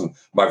about this, and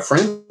my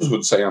friends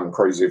would say I'm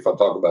crazy if I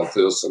talk about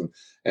this,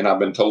 and I've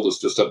been told this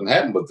just doesn't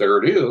happen, but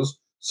there it is.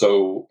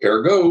 So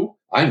ergo,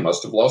 I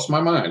must have lost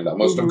my mind. I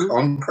must have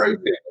gone crazy.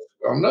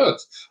 I'm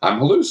nuts. I'm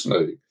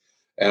hallucinating.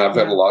 And I've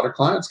had a lot of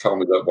clients call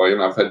me that way,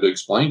 and I've had to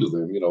explain to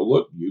them,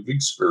 look, you've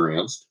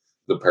experienced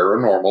the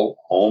paranormal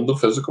on the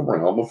physical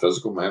realm, a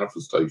physical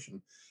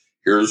manifestation.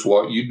 Here's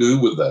what you do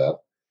with that.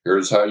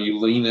 Here's how you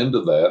lean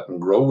into that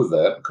and grow with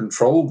that, and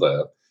control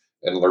that,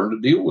 and learn to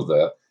deal with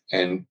that,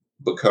 and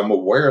become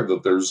aware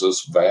that there's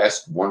this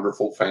vast,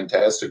 wonderful,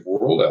 fantastic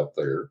world out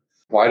there.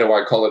 Why do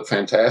I call it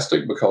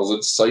fantastic? Because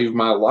it's saved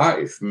my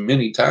life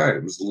many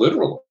times,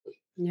 literally.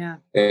 Yeah.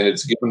 And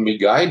it's given me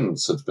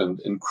guidance. It's been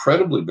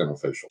incredibly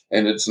beneficial.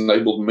 And it's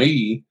enabled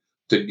me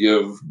to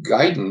give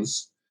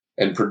guidance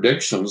and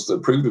predictions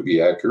that prove to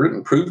be accurate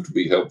and prove to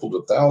be helpful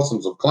to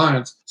thousands of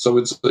clients. So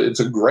it's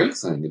a great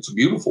thing. It's a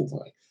beautiful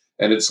thing.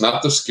 And it's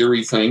not the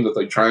scary thing that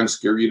they try and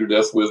scare you to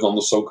death with on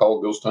the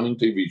so-called ghost hunting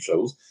TV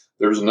shows.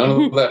 There's none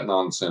of that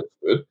nonsense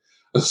to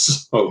it.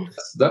 So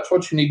that's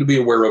what you need to be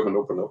aware of and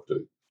open up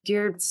to.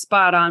 You're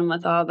spot on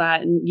with all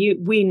that. And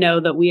we know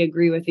that we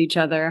agree with each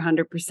other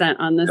 100%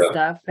 on this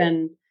stuff.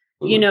 And,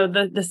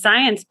 the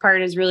science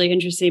part is really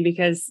interesting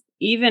because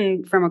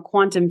even from a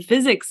quantum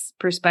physics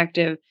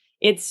perspective,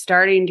 it's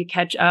starting to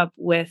catch up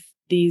with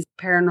these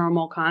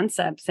paranormal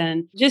concepts.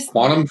 And just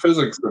quantum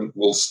physics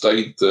will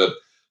state that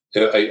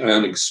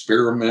an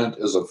experiment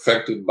is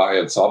affected by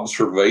its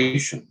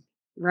observation.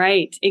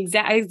 Right.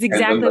 Exactly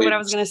what I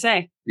was going to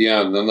say.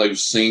 Yeah. And then they've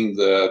seen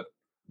that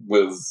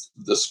with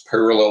this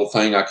parallel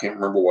thing. I can't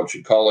remember what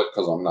you call it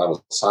because I'm not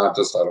a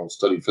scientist. I don't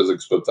study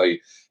physics, but they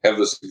have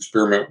this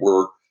experiment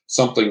where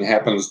something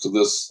happens to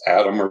this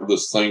atom or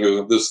this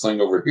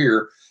thing over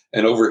here.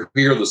 And over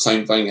here, the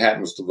same thing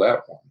happens to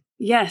that one.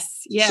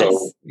 Yes.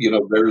 So,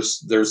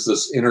 there's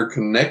this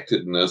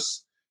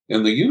interconnectedness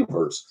in the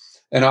universe.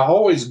 And I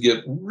always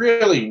get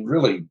really,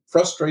 really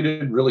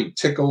frustrated, really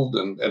tickled,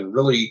 and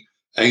really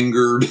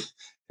angered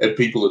at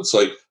people that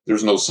say,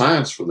 there's no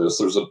science for this.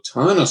 There's a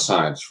ton of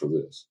science for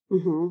this.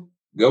 Mm-hmm.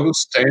 Go to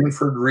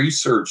Stanford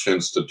Research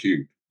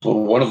Institute.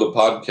 On one of the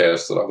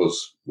podcasts that I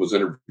was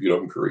interviewed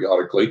on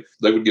periodically,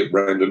 they would get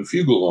Brandon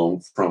Fugel on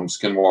from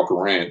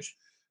Skinwalker Ranch.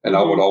 And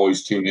I would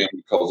always tune in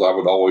because I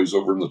would always,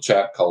 over in the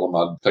chat column,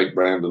 I'd take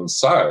Brandon's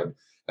side.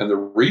 And the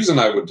reason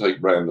I would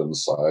take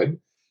Brandon's side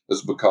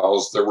is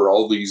because there were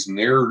all these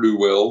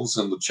ne'er-do-wells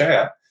in the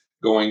chat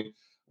going,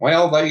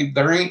 well,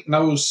 there ain't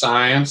no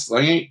science.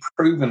 They ain't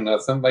proven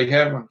nothing. They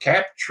haven't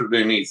captured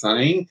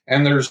anything.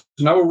 And there's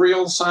no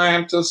real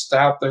scientists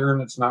out there,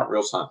 and it's not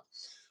real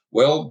science.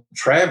 Well,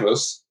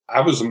 Travis,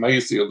 I was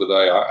amazed the other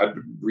day. I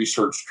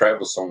researched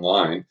Travis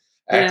online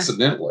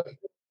accidentally.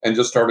 And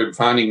just started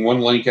finding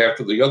one link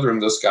after the other. And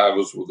this guy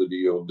was with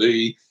the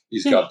DOD.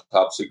 He's got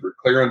top secret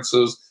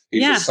clearances.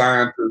 He's a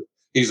scientist.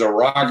 He's a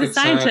rocket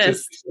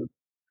scientist.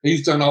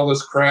 He's done all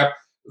this crap.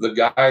 The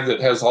guy that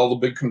has all the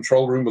big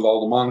control room with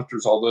all the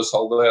monitors, all this,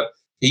 all that,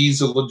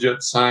 he's a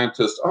legit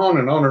scientist, on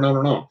and on and on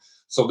and on.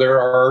 So there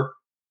are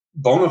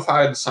bona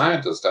fide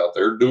scientists out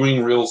there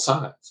doing real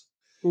science.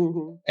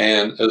 Mm-hmm.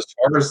 And as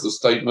far as the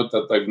statement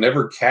that they've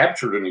never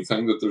captured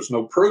anything, that there's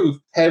no proof,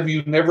 have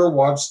you never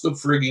watched the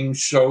frigging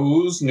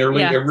shows?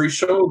 Nearly every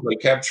show, they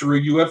capture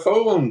a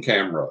UFO on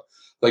camera.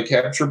 They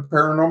capture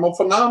paranormal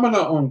phenomena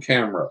on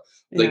camera.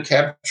 They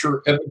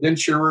capture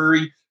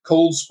evidentiary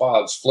cold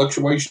spots,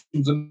 fluctuations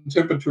in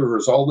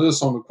temperatures, all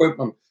this on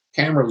equipment,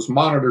 cameras,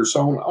 monitors,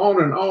 so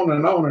on and on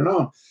and on and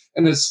on.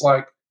 And it's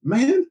like,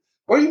 man,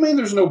 what do you mean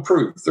there's no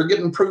proof? They're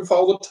getting proof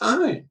all the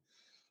time.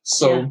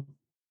 So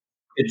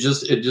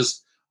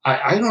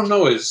I don't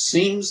know. It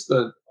seems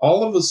that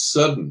all of a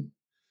sudden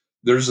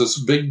there's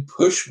this big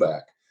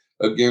pushback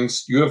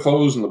against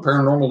UFOs and the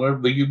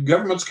paranormal. The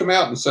government's come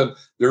out and said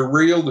they're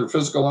real, they're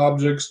physical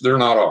objects, they're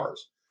not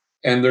ours.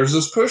 And there's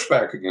this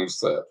pushback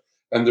against that.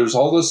 And there's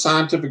all this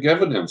scientific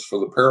evidence for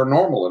the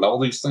paranormal and all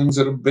these things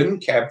that have been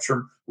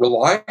captured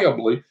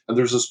reliably. And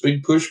there's this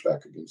big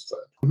pushback against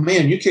that.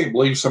 Man, you can't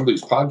believe some of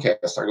these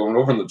podcasts are going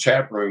over in the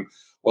chat room.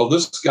 Well,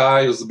 this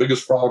guy is the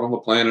biggest fraud on the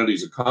planet.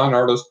 He's a con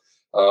artist.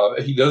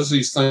 He does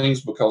these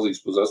things because he's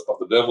possessed by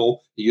the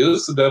devil. He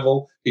is the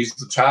devil. He's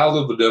the child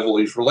of the devil.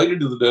 He's related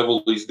to the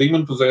devil. He's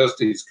demon possessed.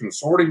 He's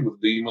consorting with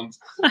demons.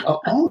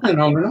 On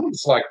and on and on.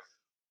 It's like,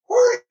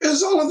 where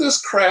is all of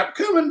this crap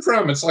coming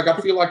from? It's like I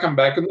feel like I'm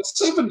back in the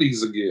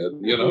 70s again.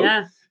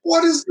 Yeah.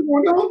 What is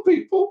going on,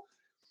 people?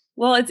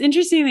 Well, it's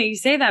interesting that you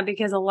say that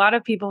because a lot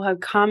of people have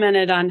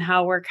commented on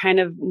how we're kind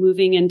of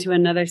moving into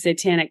another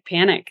satanic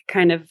panic,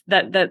 kind of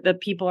that the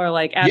people are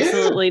like,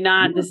 absolutely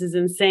not. This is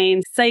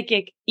insane.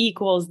 Psychic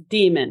equals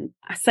demon.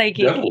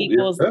 Psychic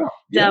equals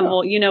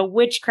devil,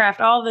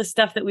 witchcraft, all this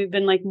stuff that we've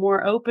been like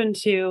more open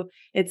to.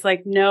 It's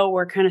like, no,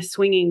 we're kind of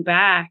swinging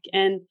back.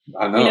 And,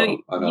 I know.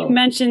 You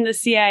mentioned the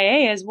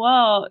CIA as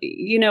well,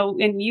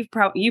 and you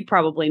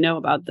probably know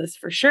about this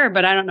for sure,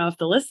 but I don't know if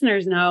the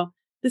listeners know.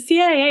 The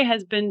CIA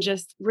has been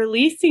just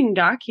releasing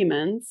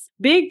documents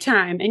big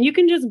time. And you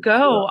can just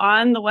go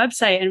on the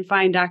website and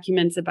find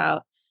documents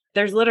about,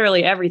 there's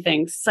literally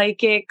everything: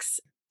 psychics,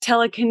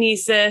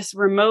 telekinesis,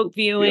 remote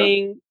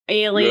viewing,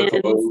 aliens.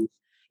 UFOs.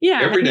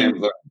 Yeah. Every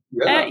damn thing.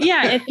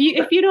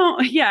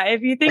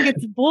 If you think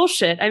it's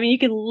bullshit, I mean, you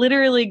can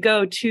literally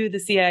go to the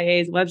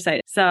CIA's website.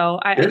 So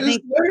I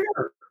think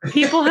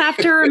people have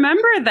to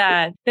remember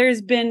that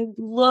there's been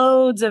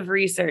loads of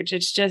research.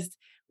 It's just,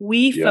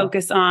 we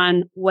focus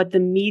on what the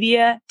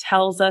media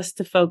tells us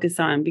to focus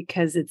on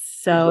because it's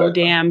so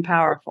damn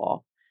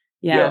powerful.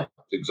 Yeah,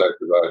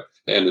 exactly right.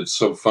 And it's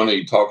so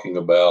funny talking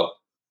about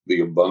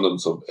the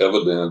abundance of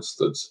evidence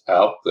that's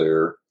out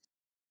there.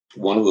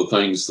 One of the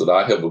things that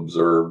I have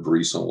observed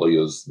recently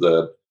is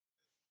that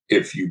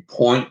if you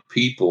point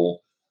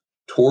people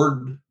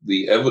toward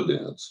the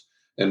evidence,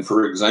 and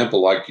for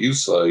example, like you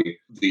say,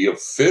 the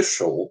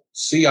official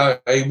CIA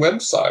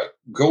website,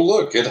 go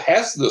look, it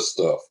has this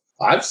stuff.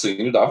 I've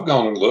seen it. I've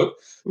gone and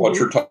looked. What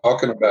you're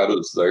talking about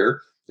is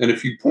there. And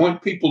if you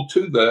point people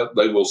to that,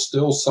 they will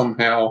still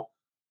somehow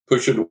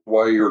push it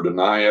away or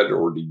deny it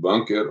or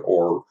debunk it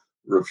or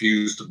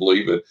refuse to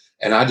believe it.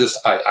 And I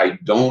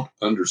don't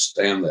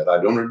understand that.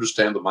 I don't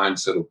understand the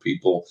mindset of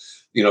people.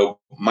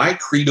 My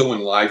credo in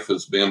life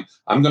has been,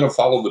 I'm going to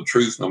follow the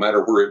truth no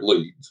matter where it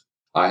leads.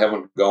 I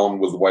haven't gone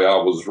with the way I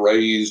was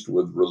raised,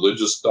 with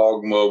religious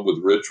dogma,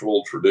 with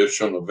ritual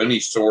tradition of any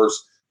source,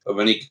 of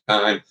any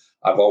kind.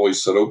 I've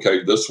always said,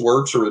 okay, this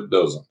works or it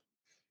doesn't.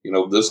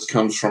 This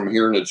comes from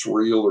here and it's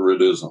real or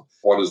it isn't.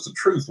 What is the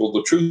truth? Well,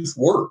 the truth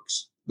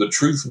works. The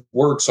truth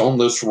works on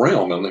this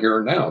realm in the here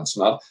and now. It's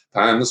not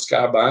pie in the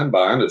sky by and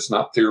by, and it's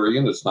not theory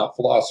and it's not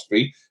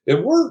philosophy.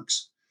 It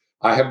works.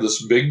 I have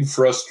this big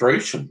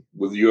frustration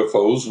with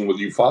UFOs and with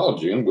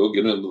ufology, and we'll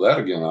get into that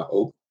again, I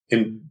hope.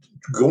 In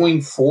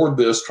going for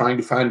this, trying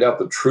to find out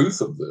the truth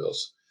of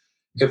this,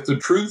 if the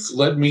truth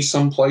led me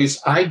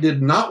someplace I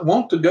did not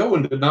want to go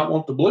and did not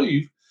want to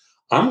believe,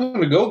 I'm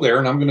going to go there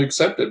and I'm going to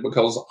accept it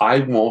because I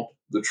want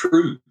the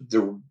truth.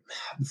 The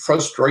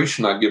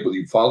frustration I get with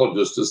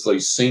ufologists is they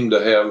seem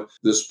to have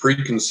this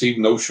preconceived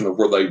notion of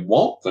where they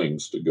want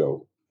things to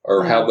go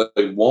or how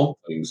they want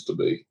things to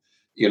be.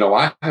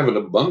 I have an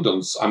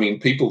abundance. I mean,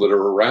 people that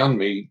are around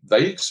me,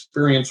 they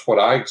experience what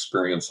I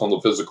experience on the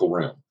physical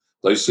realm.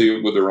 They see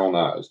it with their own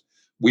eyes.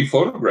 We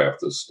photograph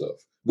this stuff.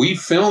 We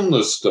film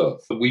this stuff.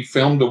 We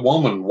filmed a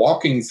woman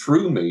walking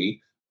through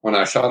me when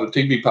I shot a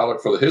TV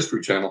pilot for the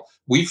History Channel.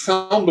 We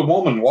filmed a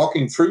woman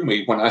walking through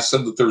me when I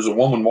said that there's a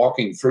woman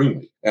walking through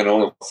me. And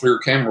on a clear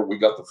camera, we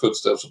got the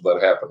footsteps of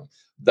that happening.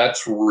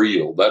 That's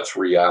real. That's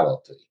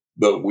reality.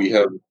 But we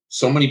have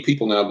so many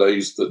people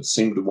nowadays that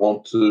seem to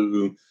want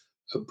to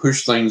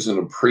push things in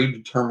a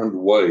predetermined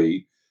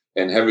way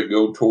and have it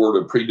go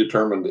toward a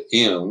predetermined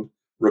end,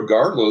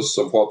 regardless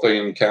of what they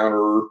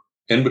encounter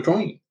in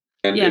between.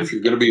 And if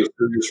you're going to be a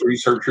serious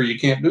researcher, you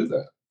can't do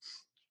that.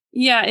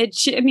 Yeah,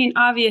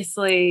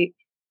 obviously,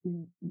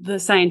 the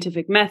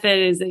scientific method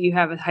is that you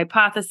have a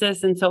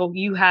hypothesis, and so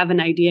you have an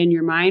idea in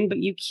your mind, but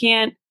you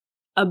can't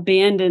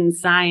abandon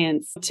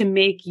science to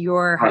make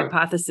your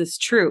hypothesis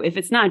true. If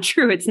it's not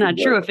true, it's not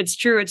true. If it's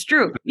true, it's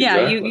true.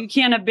 Yeah, you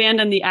can't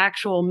abandon the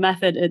actual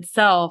method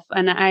itself.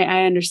 And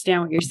I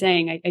understand what you're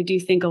saying. I do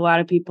think a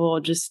lot of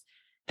people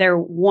they're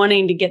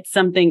wanting to get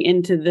something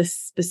into this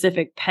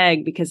specific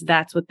peg because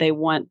that's what they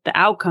want the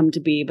outcome to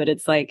be. But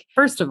it's like,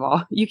 first of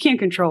all, you can't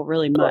control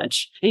really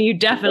much. And you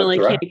definitely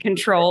can't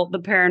control the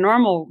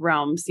paranormal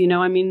realms. We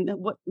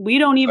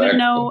don't even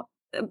know.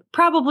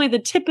 Probably the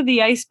tip of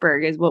the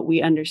iceberg is what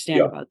we understand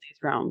about these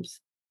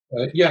realms.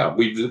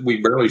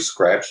 We barely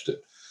scratched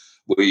it.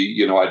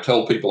 I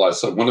tell people, I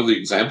said, one of the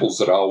examples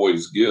that I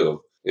always give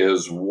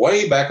is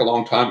way back a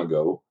long time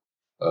ago,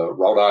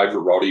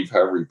 Raudive,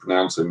 however you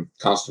pronounce him,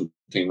 Konstantin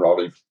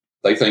Raudive,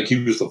 they think he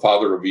was the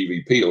father of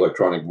EVP,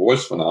 electronic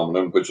voice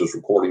phenomenon, which is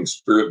recording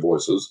spirit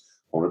voices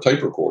on a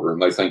tape recorder.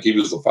 And they think he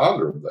was the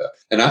father of that.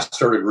 And I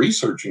started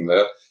researching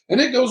that,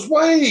 and it goes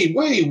way,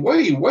 way,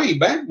 way, way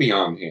back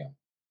beyond him.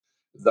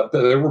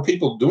 There were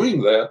people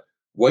doing that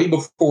way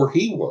before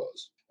he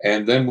was.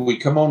 And then we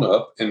come on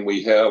up and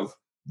we have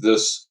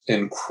this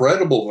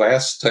incredible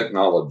vast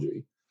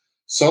technology.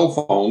 Cell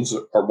phones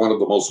are one of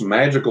the most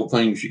magical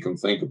things you can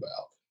think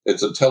about.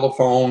 It's a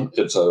telephone,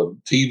 it's a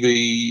TV,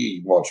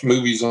 you watch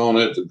movies on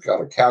it, it's got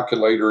a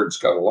calculator, it's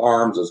got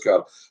alarms, it's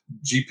got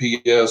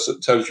GPS,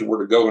 it tells you where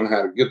to go and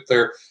how to get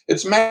there.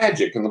 It's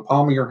magic in the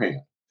palm of your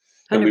hand.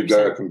 100%. And we've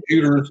got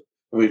computers,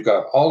 and we've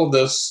got all of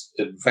this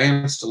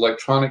advanced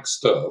electronic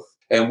stuff.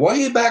 And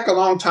way back a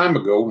long time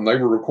ago, when they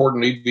were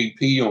recording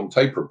EVP on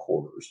tape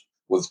recorders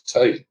with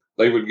tape,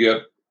 they would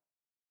get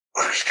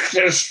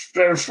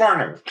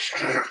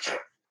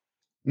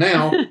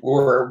now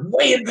we're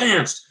way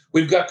advanced.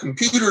 We've got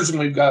computers and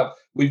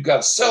we've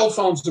got cell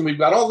phones and we've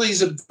got all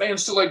these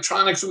advanced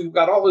electronics. And we've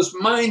got all this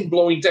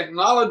mind-blowing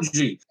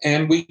technology,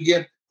 and we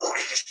get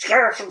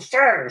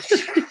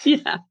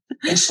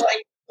It's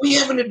like we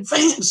haven't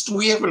advanced.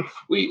 We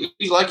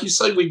like you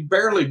say, we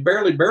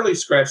barely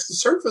scratched the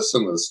surface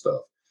in this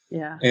stuff.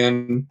 Yeah.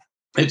 And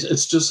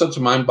it's just such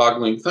a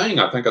mind-boggling thing.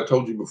 I think I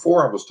told you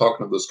before, I was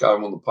talking to this guy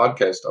on the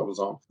podcast I was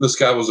on. This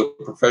guy was a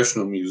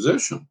professional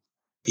musician.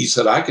 He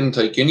said, I can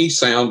take any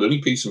sound, any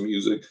piece of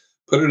music,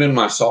 put it in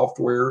my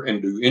software,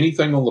 and do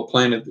anything on the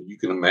planet that you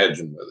can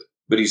imagine with it.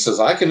 But he says,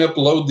 I can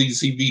upload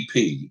these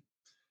EVP,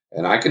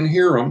 and I can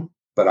hear them,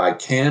 but I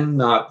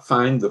cannot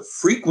find the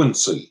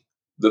frequency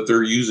that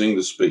they're using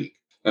to speak.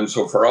 And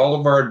so for all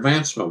of our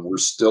advancement, we're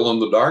still in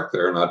the dark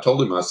there. And I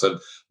told him, I said,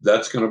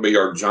 that's going to be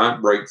our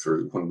giant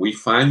breakthrough. When we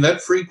find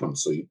that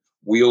frequency,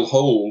 we'll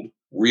hold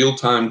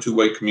real-time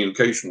two-way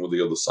communication with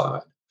the other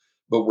side.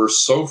 But we're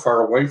so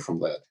far away from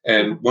that.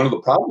 And one of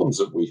the problems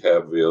that we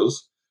have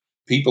is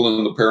people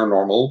in the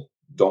paranormal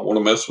don't want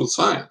to mess with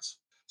science.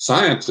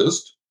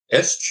 Scientists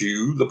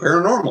eschew the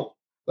paranormal.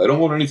 They don't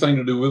want anything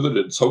to do with it.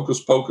 It's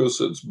hocus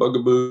pocus, it's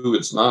bugaboo,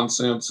 it's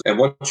nonsense. And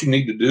what you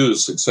need to do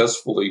is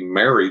successfully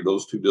marry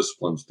those two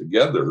disciplines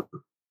together,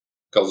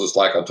 because it's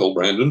like I told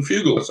Brandon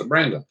Fugel. I said,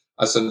 Brandon,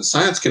 I said,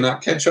 science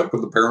cannot catch up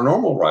with the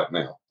paranormal right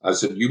now. I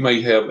said, you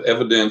may have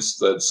evidence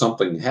that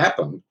something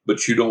happened,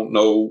 but you don't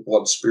know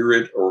what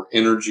spirit or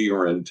energy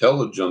or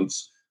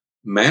intelligence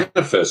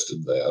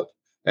manifested that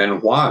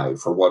and why,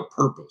 for what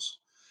purpose.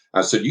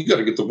 I said, you got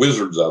to get the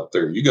wizards out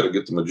there. You got to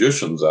get the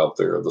magicians out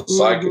there, the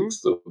psychics,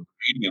 the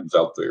mediums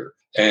out there.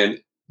 And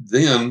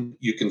then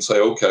you can say,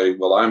 okay,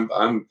 well,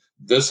 I'm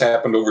this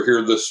happened over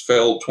here, this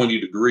fell 20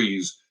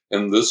 degrees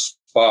in this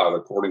spot,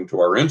 according to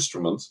our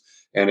instruments.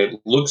 And it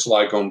looks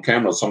like on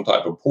camera some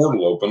type of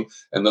portal open.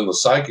 And then the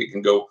psychic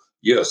can go,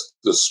 yes,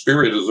 the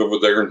spirit is over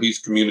there and he's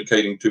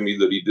communicating to me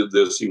that he did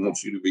this. He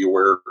wants you to be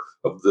aware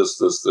of this,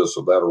 this, this,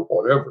 or that, or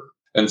whatever.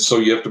 And so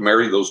you have to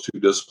marry those two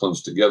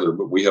disciplines together.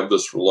 But we have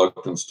this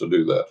reluctance to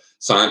do that.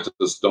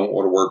 Scientists don't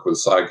want to work with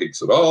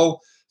psychics at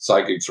all.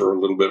 Psychics are a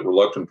little bit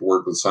reluctant to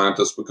work with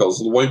scientists because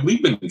of the way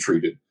we've been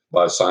treated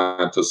by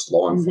scientists,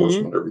 law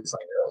enforcement, everything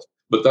else.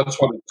 But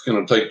that's what it's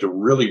going to take to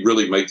really,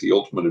 really make the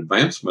ultimate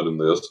advancement in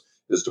this,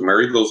 is to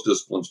marry those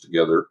disciplines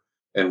together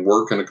and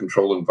work in a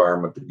controlled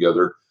environment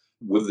together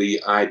with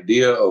the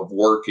idea of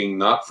working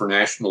not for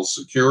national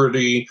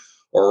security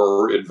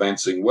or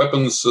advancing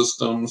weapons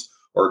systems,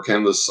 or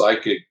can the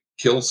psychic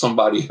kill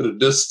somebody at a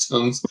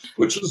distance,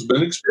 which has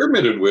been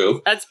experimented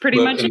with. That's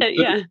pretty much it,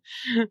 yeah.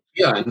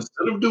 Yeah,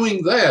 instead of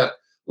doing that,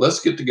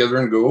 let's get together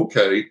and go,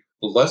 okay,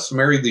 let's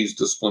marry these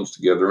disciplines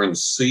together and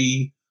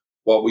see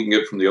what we can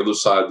get from the other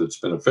side that's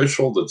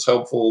beneficial, that's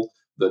helpful,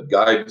 that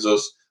guides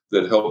us,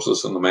 that helps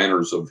us in the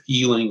manners of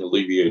healing,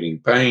 alleviating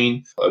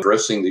pain,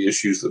 addressing the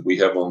issues that we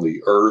have on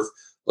the earth.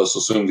 Let's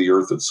assume the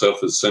earth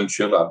itself is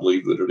sentient. I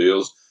believe that it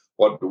is.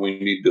 What do we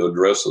need to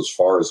address as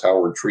far as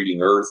how we're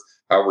treating earth,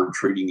 how we're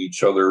treating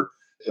each other?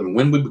 And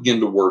when we begin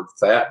to work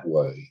that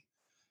way,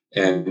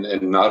 and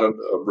not a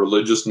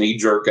religious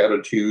knee-jerk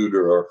attitude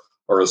or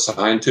a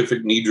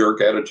scientific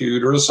knee-jerk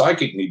attitude or a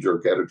psychic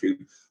knee-jerk attitude,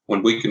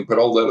 when we can put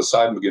all that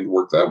aside and begin to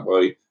work that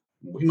way,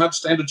 we might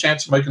stand a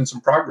chance of making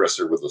some progress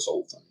here with this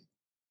whole thing.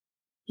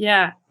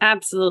 Yeah,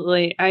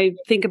 absolutely. I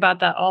think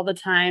about that all the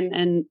time.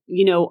 And,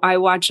 I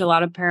watch a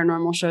lot of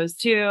paranormal shows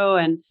too,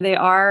 and they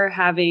are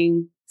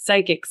having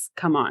psychics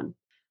come on.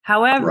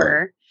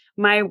 However,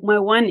 my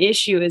one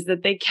issue is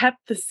that they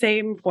kept the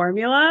same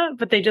formula,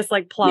 but they just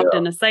plopped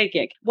in a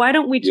psychic. Why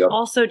don't we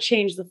also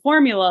change the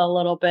formula a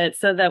little bit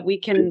so that we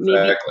can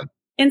maybe,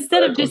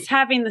 instead of just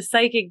having the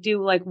psychic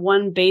do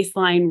one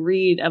baseline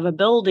read of a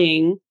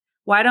building,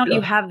 why don't you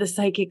have the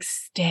psychic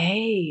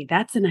stay?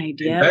 That's an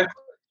idea.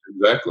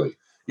 Exactly.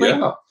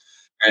 Yeah.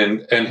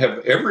 And have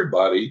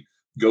everybody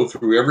go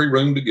through every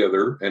room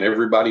together and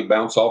everybody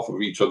bounce off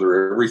of each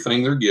other,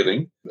 everything they're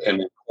getting,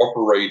 and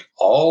incorporate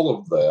all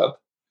of that.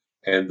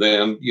 And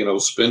then,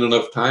 spend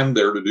enough time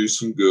there to do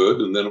some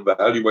good, and then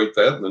evaluate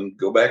that, and then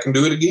go back and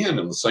do it again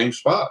in the same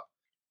spot.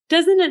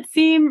 Doesn't it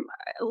seem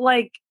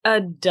like a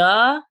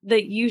duh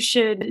that you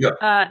should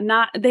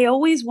not, they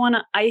always want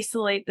to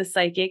isolate the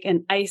psychic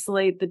and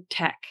isolate the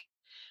tech.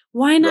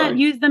 Why not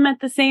use them at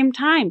the same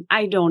time?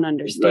 I don't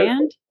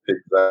understand.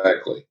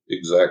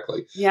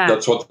 Exactly. Yeah.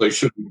 That's what they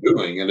should be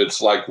doing. And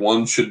it's like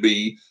one should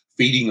be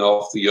feeding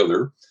off the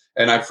other.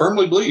 And I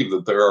firmly believe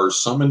that there are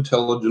some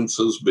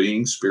intelligences,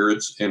 beings,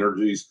 spirits,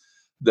 energies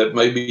that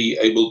may be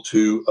able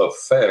to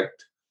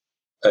affect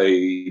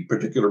a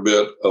particular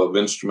bit of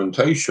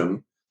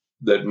instrumentation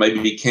that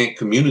maybe can't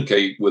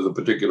communicate with a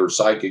particular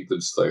psychic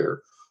that's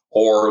there,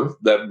 or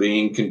that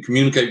being can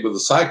communicate with the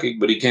psychic,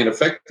 but he can't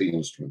affect the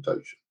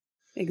instrumentation.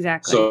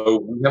 Exactly.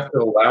 So we have to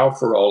allow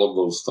for all of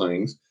those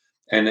things.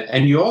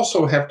 And you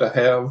also have to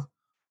have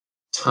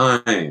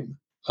time.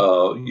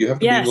 You have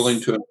to be willing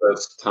to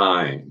invest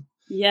time.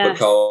 Yes.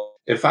 Because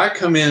if I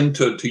come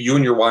into you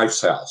and your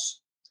wife's house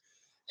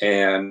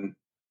and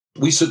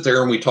we sit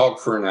there and we talk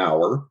for an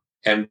hour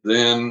and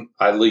then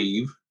I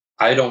leave,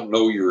 I don't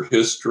know your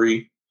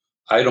history.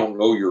 I don't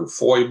know your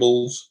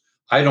foibles.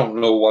 I don't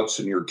know what's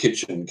in your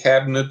kitchen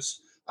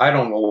cabinets. I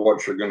don't know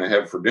what you're going to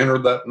have for dinner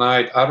that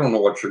night. I don't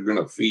know what you're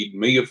going to feed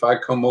me if I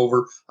come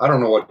over. I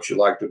don't know what you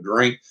like to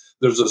drink.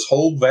 There's this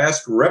whole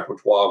vast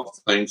repertoire of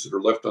things that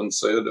are left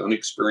unsaid,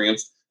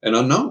 unexperienced, and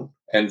unknown.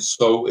 And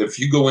so if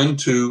you go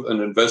into an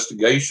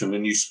investigation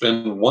and you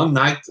spend one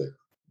night there,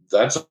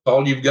 that's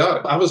all you've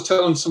got. I was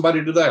telling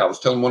somebody today, I was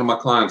telling one of my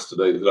clients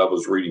today that I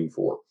was reading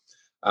for.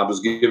 I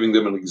was giving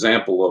them an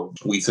example of,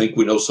 we think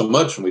we know so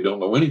much and we don't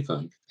know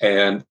anything.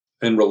 And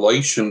in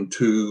relation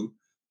to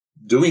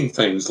doing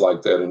things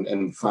like that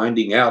and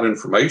finding out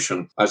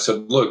information, I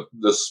said, look,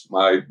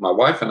 my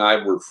wife and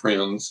I were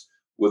friends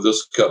with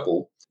this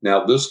couple.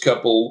 Now, this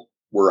couple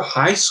were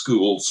high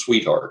school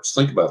sweethearts.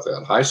 Think about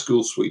that. High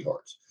school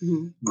sweethearts.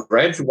 Mm-hmm.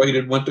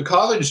 Graduated, went to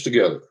college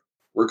together.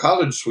 We're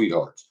college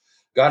sweethearts.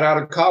 Got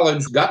out of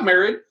college, got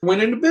married,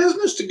 went into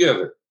business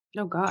together.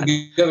 Oh, God.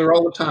 Together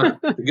all the time.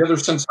 Together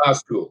since high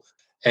school.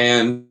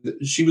 And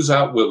she was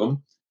out with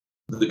them.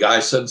 The guy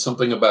said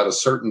something about a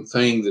certain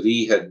thing that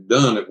he had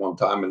done at one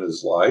time in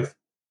his life.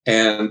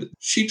 And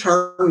she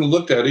turned and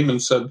looked at him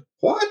and said,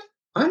 what?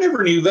 I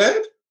never knew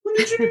that. When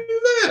did you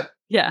do that?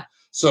 Yeah.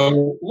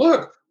 So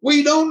look,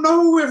 we don't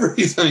know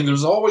everything.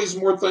 There's always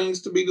more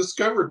things to be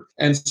discovered.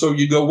 And so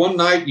you go one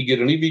night, you get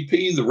an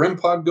EVP, the REM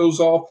pod goes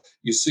off,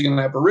 you see an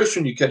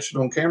apparition, you catch it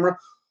on camera.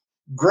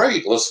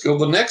 Great. Let's go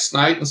the next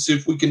night and see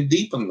if we can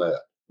deepen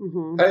that.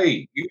 Mm-hmm.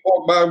 Hey, you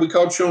walk by, we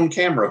caught you on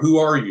camera. Who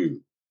are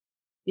you?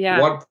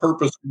 Yeah. What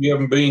purpose do you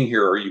have in being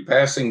here? Are you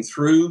passing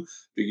through?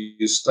 Do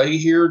you stay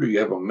here? Do you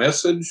have a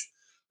message?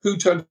 Who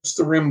touched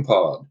the REM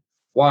pod?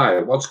 Why?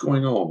 What's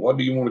going on? What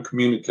do you want to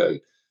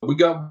communicate? We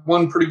got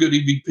one pretty good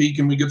EVP.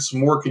 Can we get some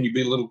more? Can you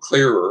be a little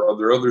clearer? Are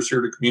there others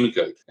here to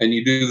communicate? And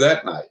you do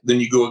that night. Then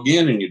you go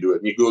again and you do it.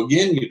 And you go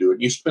again, you do it.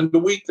 And you spend a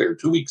week there,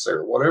 2 weeks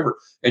there, whatever.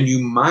 And you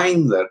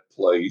mine that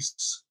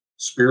place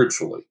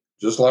spiritually,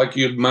 just like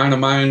you'd mine a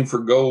mine for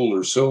gold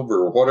or silver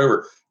or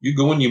whatever. You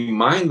go and you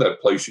mine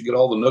that place. You get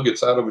all the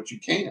nuggets out of it you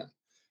can.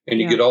 And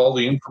you get all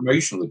the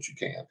information that you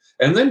can.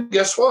 And then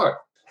guess what?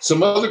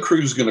 Some other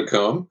crew's going to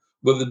come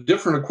with a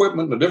different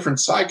equipment, and a different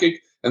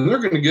psychic, and they're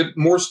going to get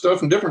more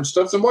stuff and different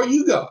stuff than what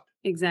you got.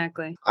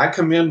 Exactly. I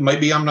come in,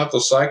 maybe I'm not the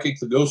psychic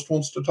the ghost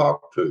wants to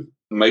talk to.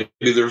 Maybe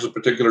there's a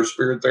particular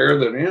spirit there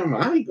that,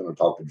 I ain't going to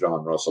talk to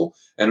John Russell.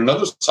 And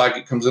another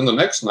psychic comes in the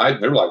next night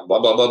and they're like,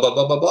 blah, blah, blah, blah,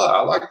 blah, blah, blah.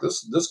 I like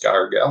this guy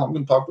or gal. I'm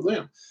going to talk to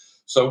them.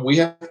 So we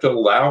have to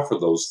allow for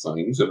those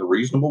things in a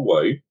reasonable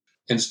way.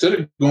 Instead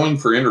of going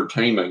for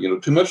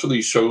entertainment, too much of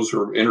these shows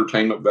are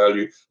entertainment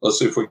value. Let's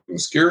see if we can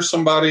scare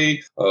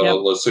somebody.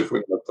 Let's see if we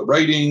can get the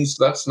ratings.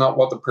 That's not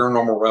what the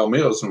paranormal realm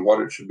is and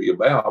what it should be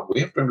about. We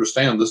have to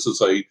understand this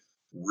is a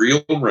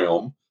real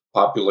realm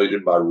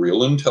populated by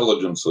real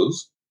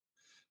intelligences.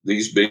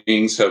 These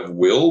beings have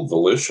will,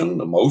 volition,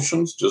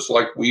 emotions, just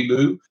like we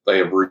do. They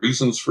have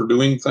reasons for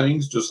doing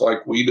things just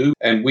like we do.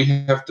 And we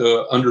have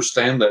to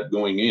understand that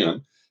going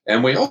in.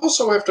 And we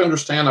also have to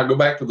understand, I go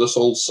back to this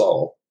old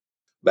saw.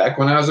 Back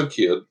when I was a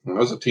kid, when I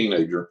was a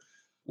teenager,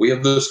 we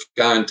had this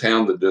guy in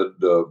town that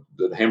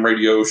did ham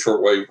radio,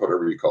 shortwave,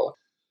 whatever you call it.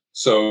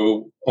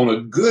 So on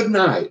a good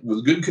night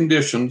with good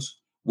conditions,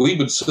 we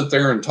would sit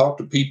there and talk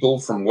to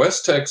people from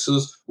West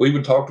Texas. We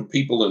would talk to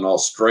people in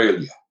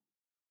Australia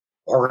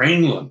or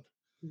England.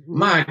 Mm-hmm.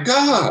 My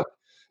God.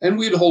 And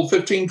we'd hold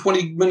 15,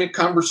 20-minute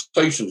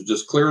conversations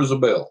just clear as a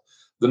bell.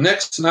 The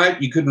next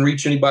night, you couldn't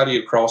reach anybody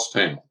across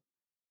town.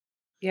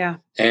 Yeah.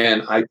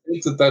 And I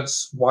think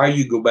that's why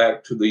you go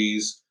back to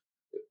these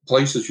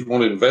places you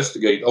want to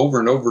investigate over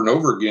and over and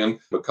over again,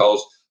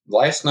 because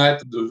last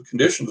night the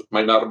conditions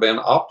may not have been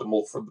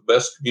optimal for the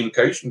best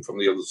communication from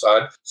the other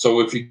side. So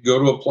if you go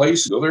to a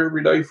place, go there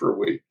every day for a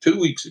week, 2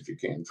 weeks if you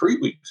can, 3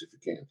 weeks if you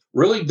can.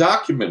 Really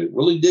document it,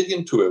 really dig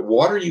into it.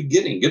 What are you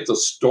getting? Get the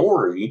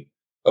story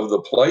of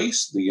the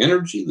place, the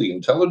energy, the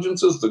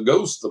intelligences, the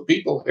ghosts, the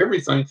people,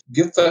 everything.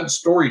 Get that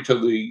story to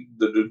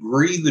the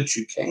degree that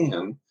you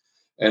can.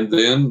 And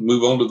then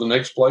move on to the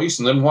next place.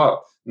 And then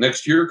what?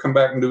 Next year, come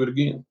back and do it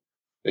again.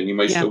 And you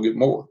may still get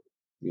more,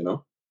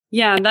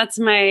 Yeah, that's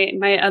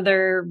my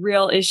other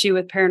real issue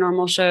with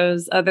paranormal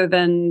shows, other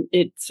than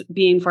it's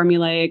being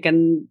formulaic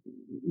and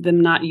them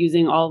not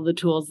using all the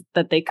tools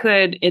that they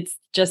could. It's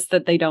just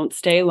that they don't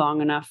stay long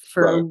enough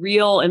for a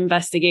real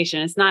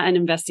investigation. It's not an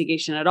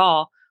investigation at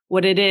all.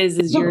 What it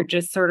is you're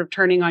just sort of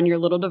turning on your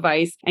little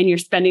device and you're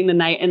spending the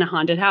night in a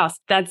haunted house.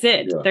 That's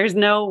it. Yeah. There's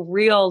no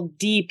real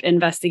deep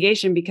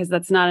investigation because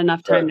that's not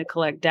enough time to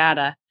collect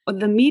data.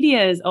 The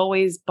media is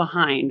always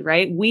behind,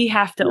 right? We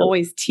have to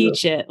always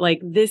teach it. Like,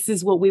 this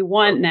is what we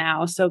want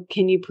now. So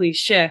can you please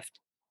shift?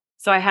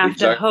 So I have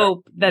to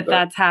hope that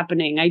that's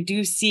happening. I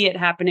do see it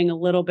happening a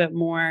little bit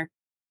more.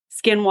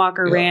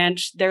 Skinwalker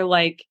Ranch, they're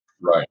like,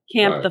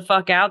 camp the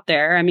fuck out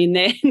there. I mean,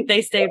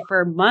 they stayed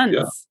for months.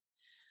 Yeah.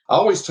 I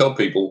always tell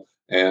people,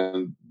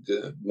 and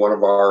one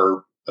of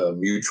our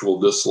mutual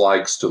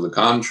dislikes to the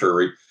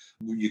contrary,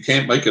 you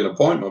can't make an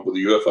appointment with a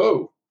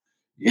UFO.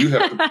 You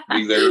have to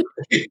be there.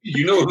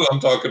 You know who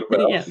I'm talking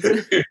about. Yes.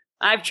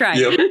 I've tried.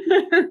 Yep.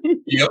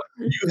 You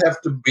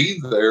have to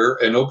be there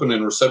and open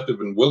and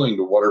receptive and willing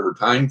to whatever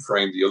time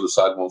frame the other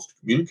side wants to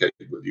communicate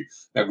with you.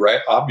 Now,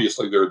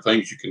 obviously, there are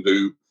things you can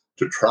do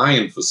to try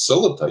and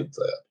facilitate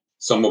that,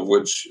 some of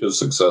which is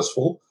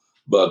successful.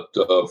 But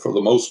for the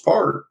most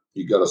part,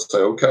 you got to say,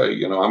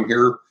 okay, I'm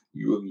here.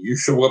 You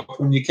show up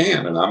when you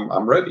can, and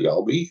I'm ready.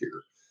 I'll be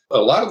here. A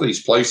lot of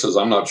these places,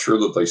 I'm not sure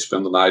that they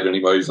spend the night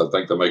anyways. I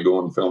think they may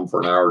go and film for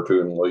an hour or two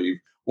and leave.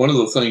 One of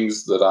the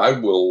things that I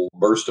will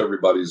burst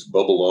everybody's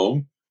bubble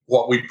on,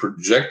 what we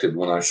projected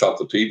when I shot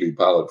the TV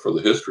pilot for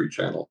the History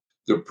Channel,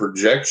 the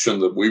projection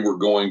that we were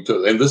going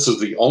to, and this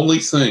is the only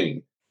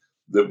thing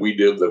that we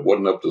did that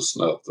wasn't up to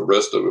snuff. The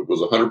rest of it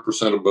was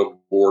 100% above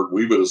board.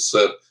 We would have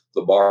set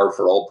the bar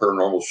for all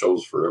paranormal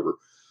shows forever.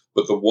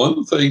 But the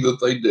one thing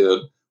that they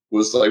did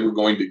was they were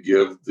going to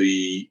give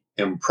the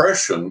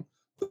impression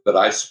that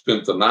I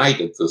spent the night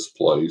at this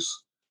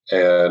place,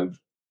 and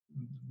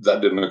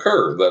that didn't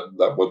occur.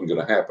 That wasn't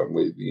going to happen.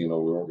 We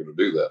weren't going to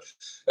do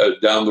that.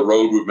 Down the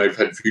road, we may have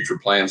had future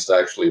plans to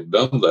actually have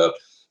done that,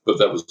 but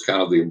that was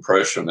kind of the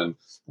impression. And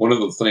one of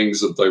the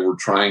things that they were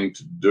trying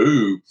to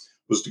do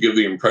was to give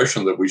the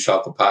impression that we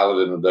shot the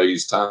pilot in a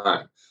day's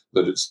time,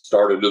 that it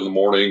started in the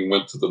morning,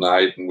 went to the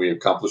night, and we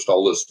accomplished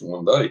all this in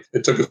one day.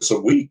 It took us a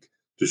week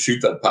to shoot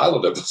that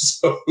pilot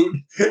episode.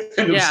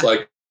 And it was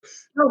like,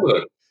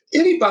 look,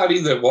 anybody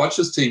that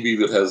watches TV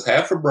that has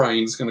half a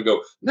brain is going to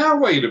go, now,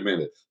 wait a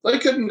minute. They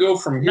couldn't go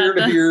from here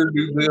to here,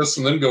 do this,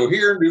 and then go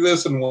here and do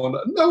this in one.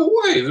 No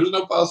way. There's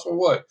no possible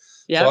way.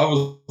 Yeah.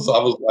 So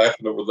I was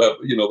laughing over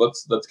that.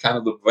 That's kind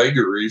of the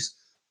vagaries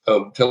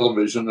of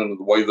television and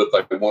the way that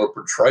they want to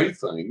portray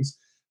things.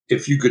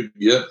 if you could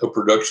get a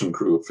production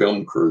crew, a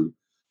film crew,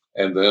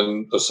 and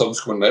then a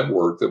subsequent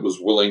network that was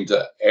willing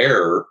to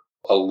air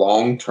a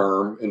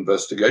long-term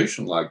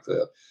investigation like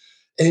that.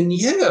 And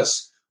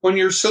yes, when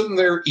you're sitting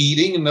there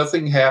eating and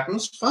nothing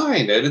happens,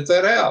 fine, edit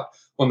that out.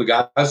 When the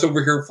guy's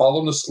over here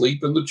falling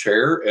asleep in the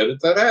chair,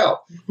 edit that out.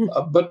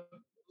 But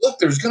look,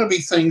 there's going to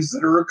be things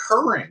that are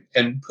occurring,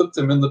 and put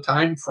them in the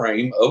time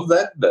frame of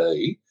that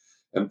day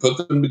and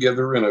put them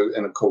together in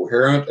a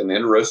coherent and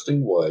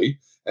interesting way,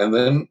 and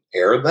then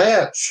air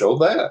that, show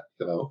that,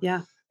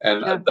 Yeah.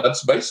 And Yeah.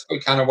 that's basically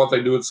kind of what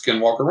they do at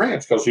Skinwalker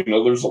Ranch, because,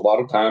 there's a lot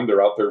of time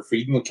they're out there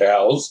feeding the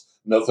cows,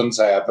 nothing's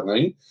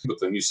happening. But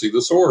then you see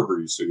this orb, or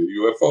you see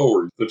a UFO,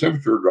 or the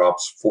temperature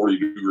drops 40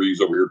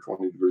 degrees over here,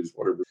 20 degrees,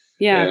 whatever.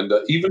 Yeah. And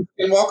even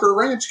Skinwalker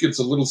Ranch gets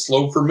a little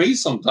slow for me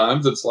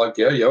sometimes. It's like,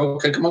 yeah,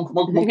 okay, come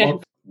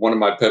on. One of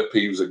my pet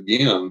peeves,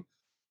 again,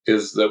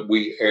 is that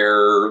we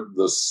air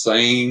the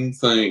same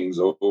things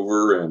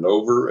over and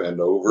over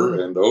and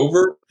over and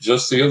over.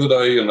 Just the other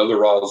day, another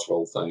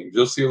Roswell thing.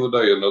 Just the other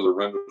day, another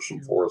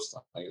Rendlesham Forest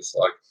thing. It's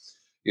like,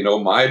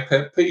 my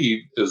pet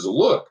peeve is,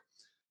 look,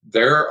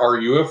 there are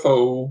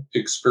UFO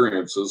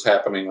experiences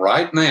happening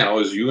right now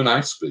as you and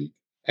I speak.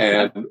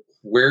 And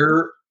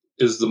where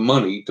is the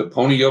money to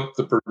pony up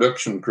the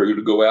production crew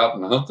to go out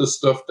and hunt this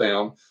stuff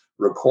down,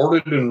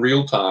 record it in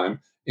real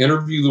time,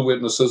 interview the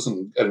witnesses,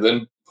 and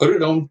then put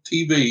it on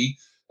TV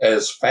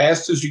as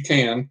fast as you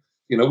can?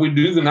 We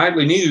do the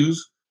nightly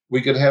news.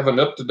 We could have an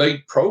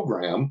up-to-date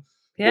program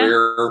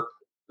where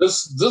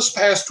this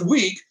past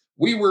week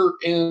we were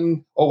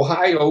in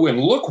Ohio, and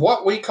look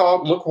what we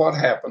caught, look what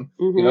happened,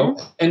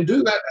 and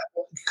do that.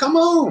 Come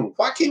on.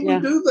 Why can't we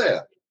do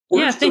that?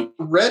 Where's the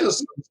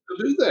reticence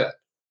to do that?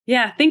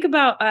 Yeah, think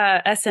about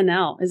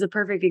SNL is a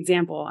perfect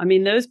example. I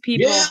mean, those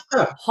people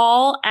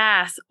haul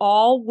ass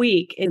all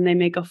week, and they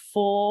make a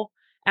full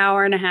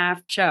hour and a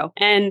half show.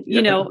 And,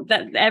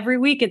 that every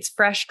week it's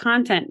fresh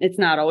content. It's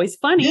not always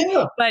funny,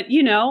 but,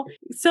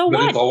 so but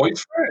what? It's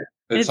always fresh.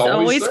 It's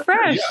always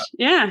fresh.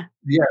 Yeah,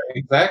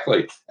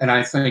 exactly. And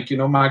I think,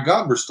 my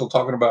God, we're still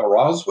talking about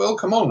Roswell.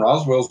 Come on,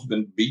 Roswell's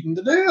been beaten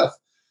to death.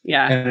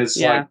 Yeah. And it's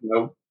like,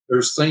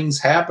 there's things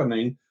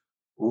happening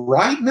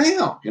right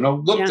now.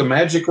 Look, the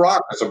Magic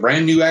Rock is a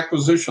brand new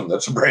acquisition.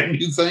 That's a brand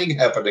new thing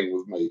happening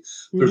with me.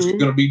 There's going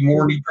to be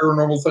more new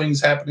paranormal things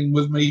happening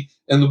with me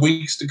in the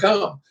weeks to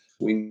come.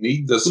 We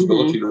need this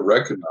ability to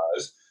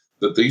recognize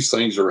that these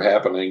things are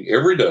happening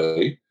every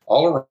day,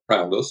 all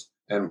around us.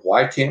 And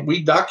why can't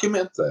we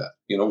document that?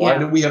 Why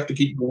do we have to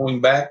keep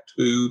going back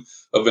to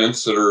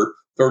events that are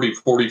 30,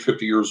 40,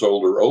 50 years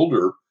old or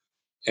older?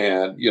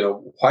 And,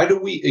 why do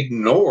we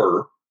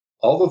ignore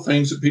all the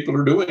things that people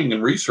are doing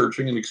and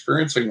researching and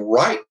experiencing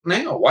right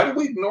now? Why do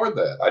we ignore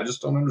that? I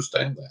just don't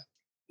understand that.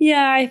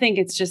 Yeah, I think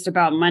it's just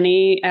about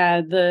money.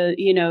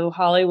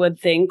 Hollywood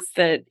thinks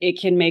that it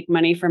can make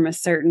money from a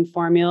certain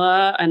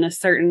formula and a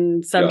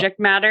certain subject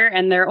matter,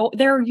 and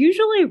they're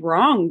usually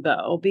wrong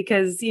though,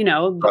 because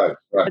right.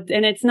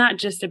 And it's not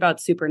just about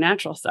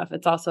supernatural stuff.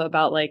 It's also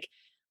about, like,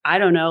 I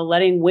don't know,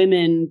 letting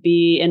women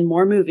be in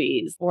more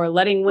movies, or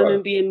letting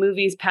women be in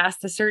movies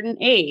past a certain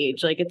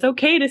age. Like, it's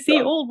okay to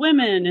see old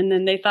women, and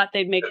then they thought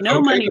they'd make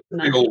no money from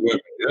that. Old women.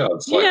 Yeah,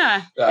 it's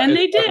like, and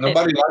they did.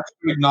 Nobody likes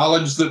to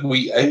acknowledge that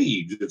we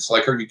age. It's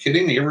like, are you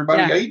kidding me?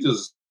 Everybody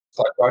ages. It's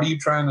like, why do you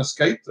try and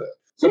escape that?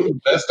 Some of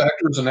the best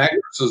actors and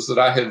actresses that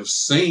I have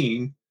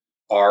seen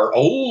are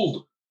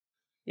old.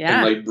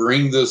 And they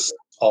bring this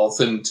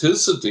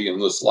authenticity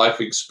and this life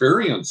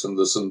experience and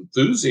this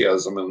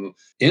enthusiasm and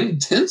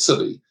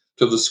intensity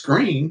to the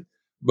screen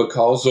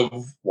because of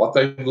what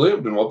they've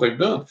lived and what they've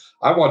done.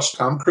 I watched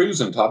Tom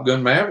Cruise in Top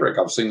Gun Maverick.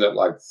 I've seen that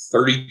like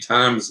 30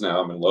 times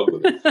now. I'm in love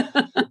with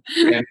it.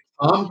 And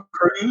Tom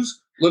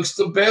Cruise looks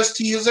the best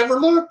he has ever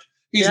looked.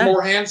 He's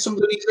more handsome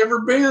than he's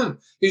ever been.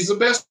 He's the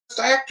best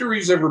actor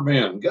he's ever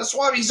been. Guess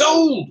what? He's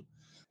old.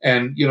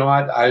 And,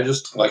 I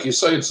just, like you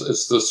say,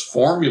 it's this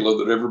formula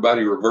that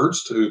everybody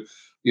reverts to,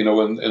 in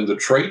the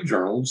trade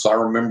journals. I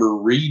remember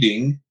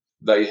reading,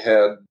 they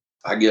had,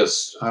 I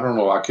guess, I don't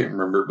know, I can't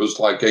remember. It was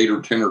like 8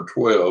 or 10 or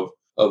 12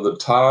 of the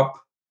top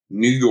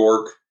New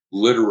York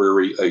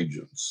literary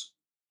agents.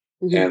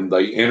 And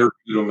they interviewed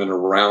them in a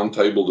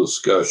roundtable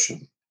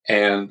discussion.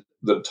 And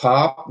the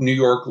top New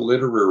York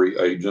literary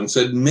agents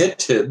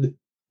admitted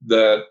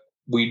that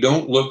we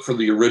don't look for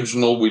the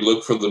original, we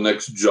look for the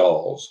next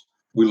Jaws.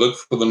 We look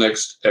for the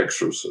next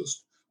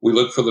Exorcist. We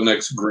look for the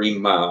next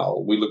Green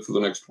Mile. We look for the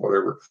next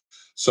whatever.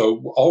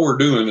 So all we're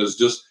doing is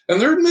just, and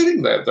they're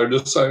admitting that. They're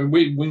just saying,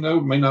 we know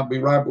it may not be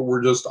right, but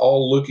we're just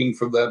all looking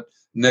for that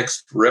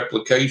next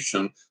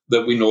replication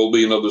that we know will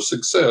be another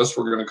success.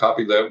 We're going to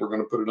copy that. We're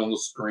going to put it on the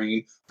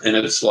screen. And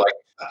it's like,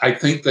 I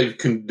think they've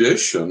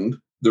conditioned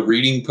the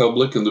reading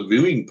public and the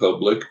viewing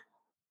public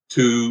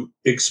to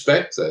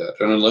expect that.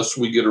 And unless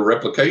we get a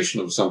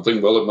replication of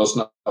something, well, it must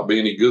not be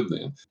any good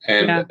then.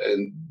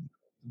 And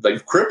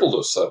they've crippled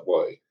us that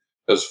way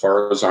as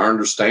far as our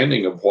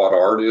understanding of what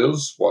art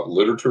is, what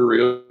literature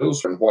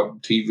is, and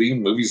what TV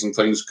and movies and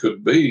things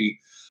could be.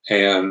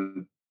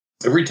 And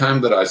every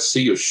time that I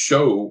see a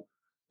show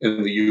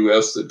in the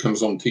U.S. that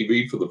comes on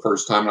TV for the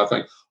first time, and I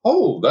think,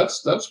 oh,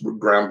 that's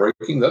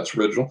groundbreaking, that's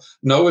original.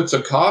 No, it's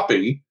a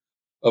copy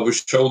of a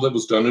show that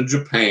was done in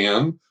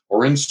Japan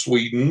or in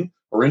Sweden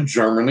or in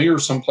Germany or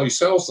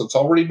someplace else that's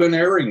already been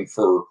airing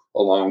for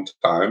a long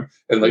time,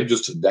 and they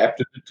just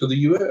adapted it to the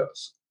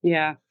U.S.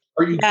 Yeah.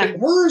 Are you kidding?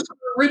 Where's the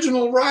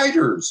original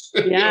writers?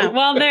 Yeah.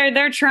 Well,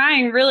 they're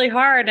trying really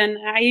hard. And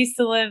I used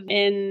to live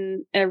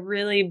in a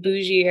really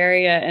bougie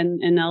area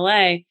in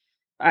LA.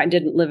 I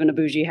didn't live in a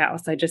bougie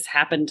house. I just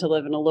happened to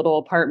live in a little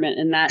apartment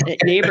in that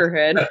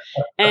neighborhood.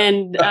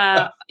 And,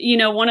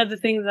 one of the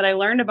things that I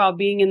learned about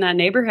being in that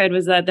neighborhood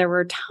was that there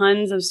were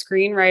tons of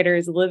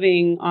screenwriters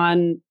living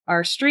on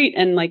our street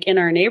and like in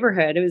our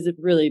neighborhood. It was a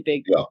really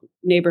big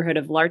neighborhood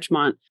of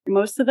Larchmont.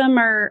 Most of them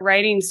are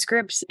writing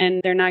scripts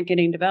and they're not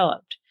getting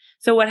developed.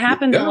 So what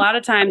happens a lot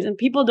of times, and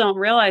people don't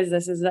realize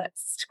this, is that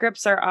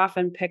scripts are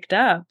often picked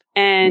up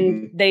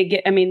and they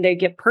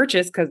get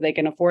purchased because they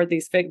can afford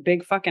these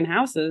big fucking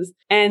houses,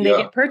 and they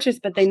get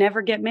purchased, but they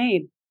never get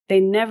made. They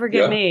never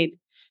get made.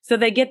 So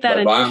they get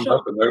that buy them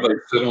up and there they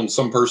sit on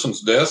some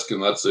person's desk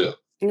and that's it.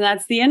 And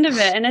that's the end of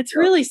it. And it's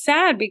really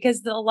sad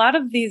because a lot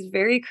of these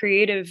very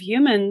creative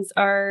humans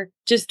are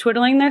just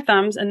twiddling their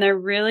thumbs and they're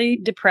really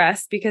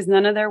depressed because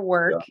none of their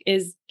work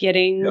is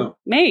getting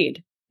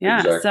made. Yeah.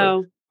 Exactly.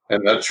 So.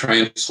 And that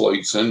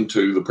translates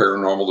into the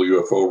paranormal, the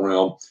UFO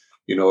realm.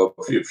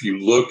 If you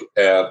look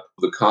at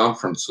the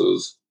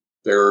conferences,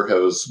 there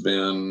has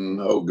been,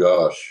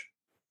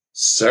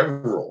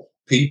 several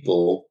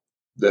people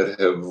that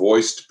have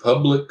voiced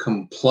public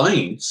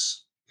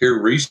complaints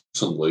here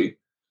recently,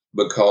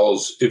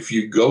 because if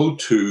you go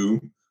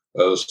to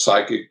a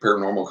psychic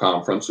paranormal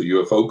conference, a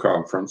UFO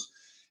conference,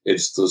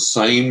 it's the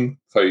same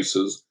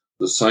faces,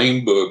 the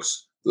same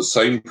books, the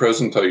same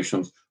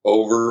presentations,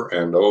 over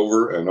and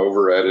over and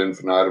over ad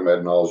infinitum,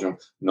 ad nauseum.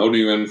 No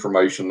new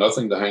information,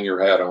 nothing to hang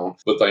your hat on,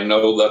 but they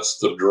know that's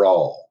the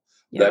draw.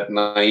 That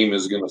name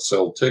is going to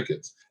sell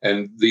tickets.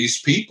 And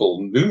these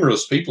people,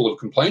 numerous people, have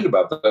complained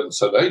about that and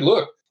said, hey,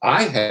 look,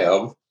 I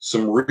have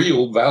some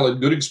real valid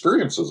good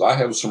experiences. I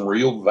have some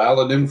real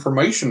valid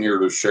information here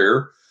to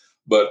share,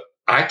 but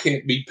I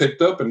can't be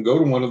picked up and go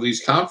to one of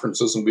these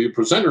conferences and be a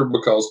presenter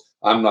because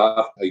I'm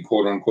not a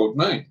quote unquote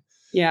name.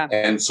 Yeah.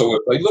 And so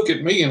if they look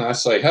at me and I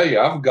say, hey,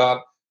 I've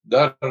got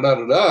da da da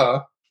da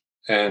da,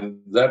 and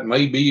that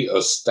may be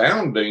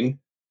astounding,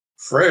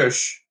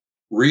 fresh,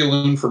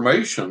 real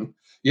information.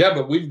 Yeah,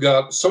 but we've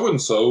got so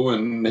and so,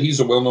 and he's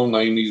a well-known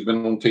name. He's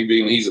been on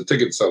TV, and he's a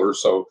ticket seller,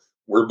 so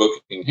we're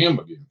booking him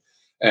again.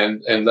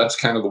 And that's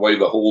kind of the way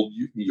the whole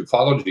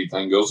ufology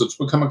thing goes. It's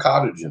become a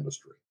cottage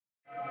industry.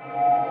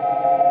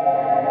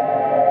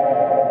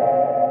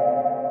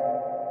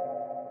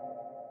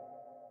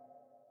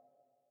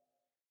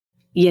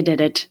 You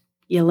did it.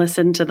 You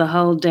listened to the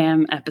whole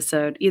damn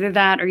episode. Either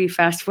that or you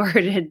fast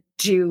forwarded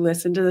to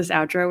listen to this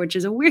outro, which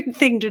is a weird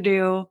thing to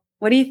do.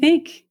 What do you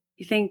think?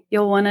 You think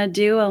you'll want to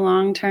do a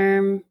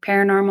long-term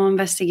paranormal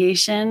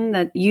investigation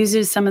that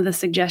uses some of the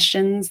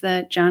suggestions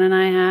that John and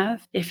I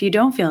have? If you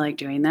don't feel like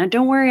doing that,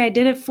 don't worry, I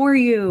did it for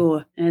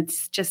you.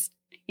 It's just,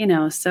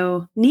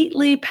 so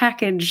neatly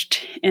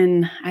packaged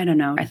in,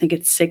 I think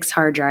it's 6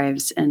 hard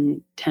drives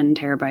and 10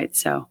 terabytes.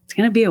 So it's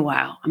going to be a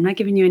while. I'm not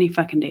giving you any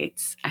fucking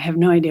dates. I have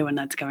no idea when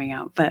that's coming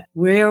out, but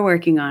we're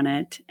working on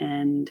it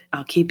and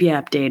I'll keep you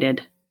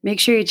updated. Make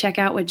sure you check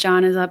out what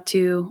John is up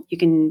to. You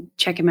can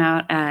check him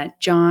out at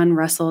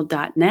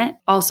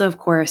johnrussell.net. Also, of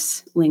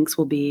course, links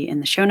will be in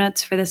the show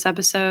notes for this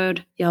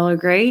episode. Y'all are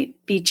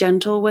great. Be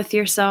gentle with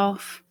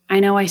yourself. I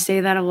know I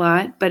say that a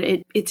lot, but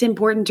it's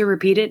important to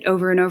repeat it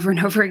over and over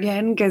and over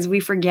again because we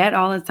forget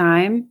all the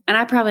time. And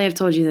I probably have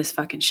told you this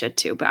fucking shit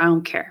too, but I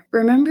don't care.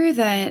 Remember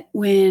that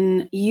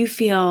when you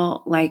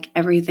feel like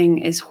everything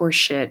is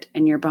horseshit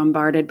and you're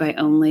bombarded by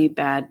only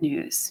bad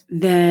news,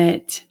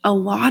 that a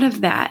lot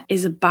of that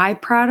is a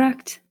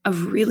byproduct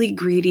of really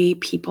greedy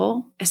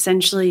people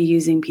essentially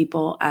using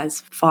people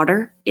as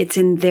fodder. It's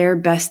in their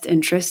best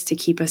interest to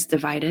keep us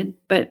divided,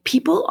 but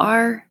people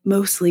are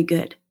mostly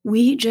good.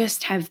 We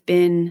just have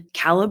been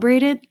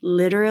calibrated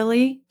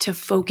literally to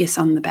focus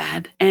on the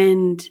bad.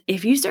 And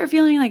if you start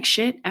feeling like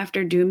shit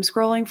after doom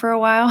scrolling for a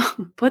while,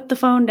 put the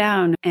phone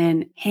down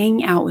and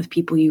hang out with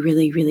people you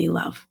really, really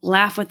love.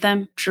 Laugh with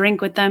them, drink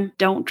with them,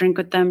 don't drink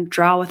with them,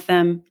 draw with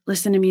them,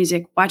 listen to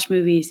music, watch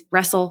movies,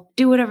 wrestle,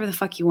 do whatever the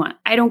fuck you want.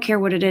 I don't care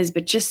what it is,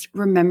 but just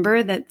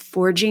remember that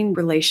forging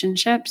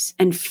relationships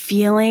and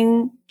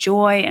feeling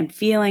joy and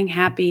feeling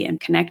happy and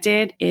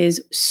connected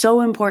is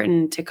so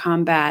important to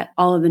combat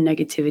all of the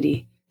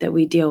negativity that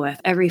we deal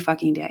with every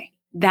fucking day.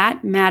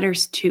 That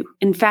matters too.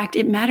 In fact,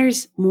 it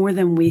matters more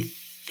than we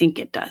think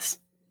it does.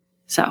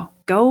 So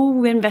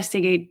go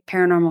investigate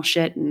paranormal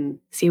shit and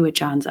see what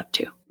John's up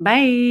to.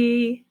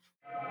 Bye.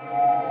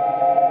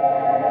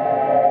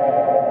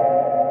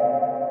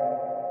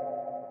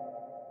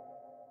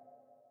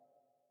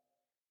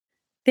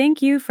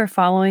 Thank you for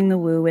following The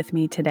Woo with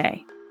me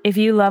today. If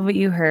you love what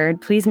you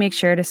heard, please make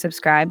sure to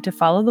subscribe to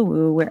Follow the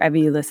Woo wherever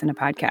you listen to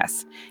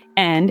podcasts.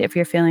 And if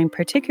you're feeling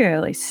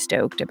particularly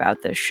stoked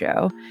about this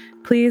show,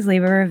 please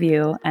leave a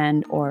review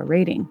and or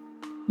rating.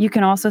 You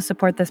can also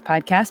support this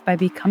podcast by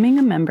becoming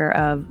a member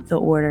of the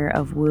Order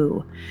of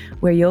Woo,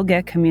 where you'll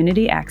get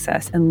community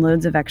access and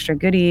loads of extra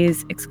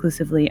goodies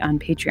exclusively on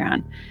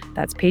Patreon.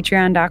 That's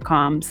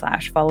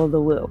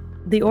patreon.com/followthewoo.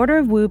 The Order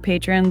of Woo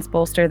patrons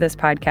bolster this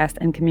podcast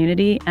and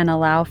community and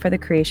allow for the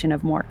creation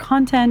of more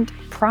content,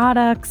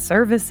 products,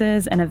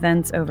 services, and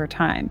events over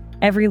time.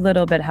 Every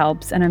little bit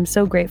helps, and I'm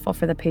so grateful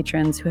for the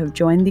patrons who have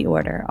joined the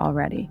Order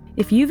already.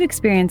 If you've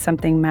experienced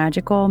something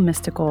magical,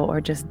 mystical,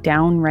 or just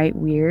downright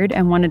weird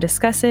and want to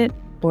discuss it,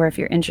 or if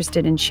you're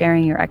interested in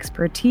sharing your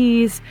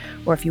expertise,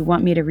 or if you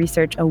want me to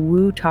research a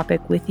woo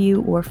topic with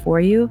you or for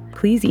you,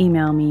 please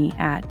email me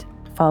at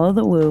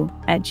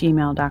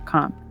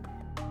followthewoo@gmail.com.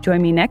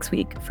 Join me next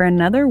week for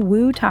another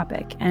woo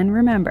topic, and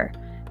remember,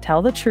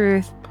 tell the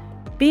truth,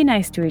 be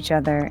nice to each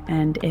other,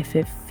 and if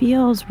it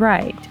feels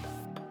right,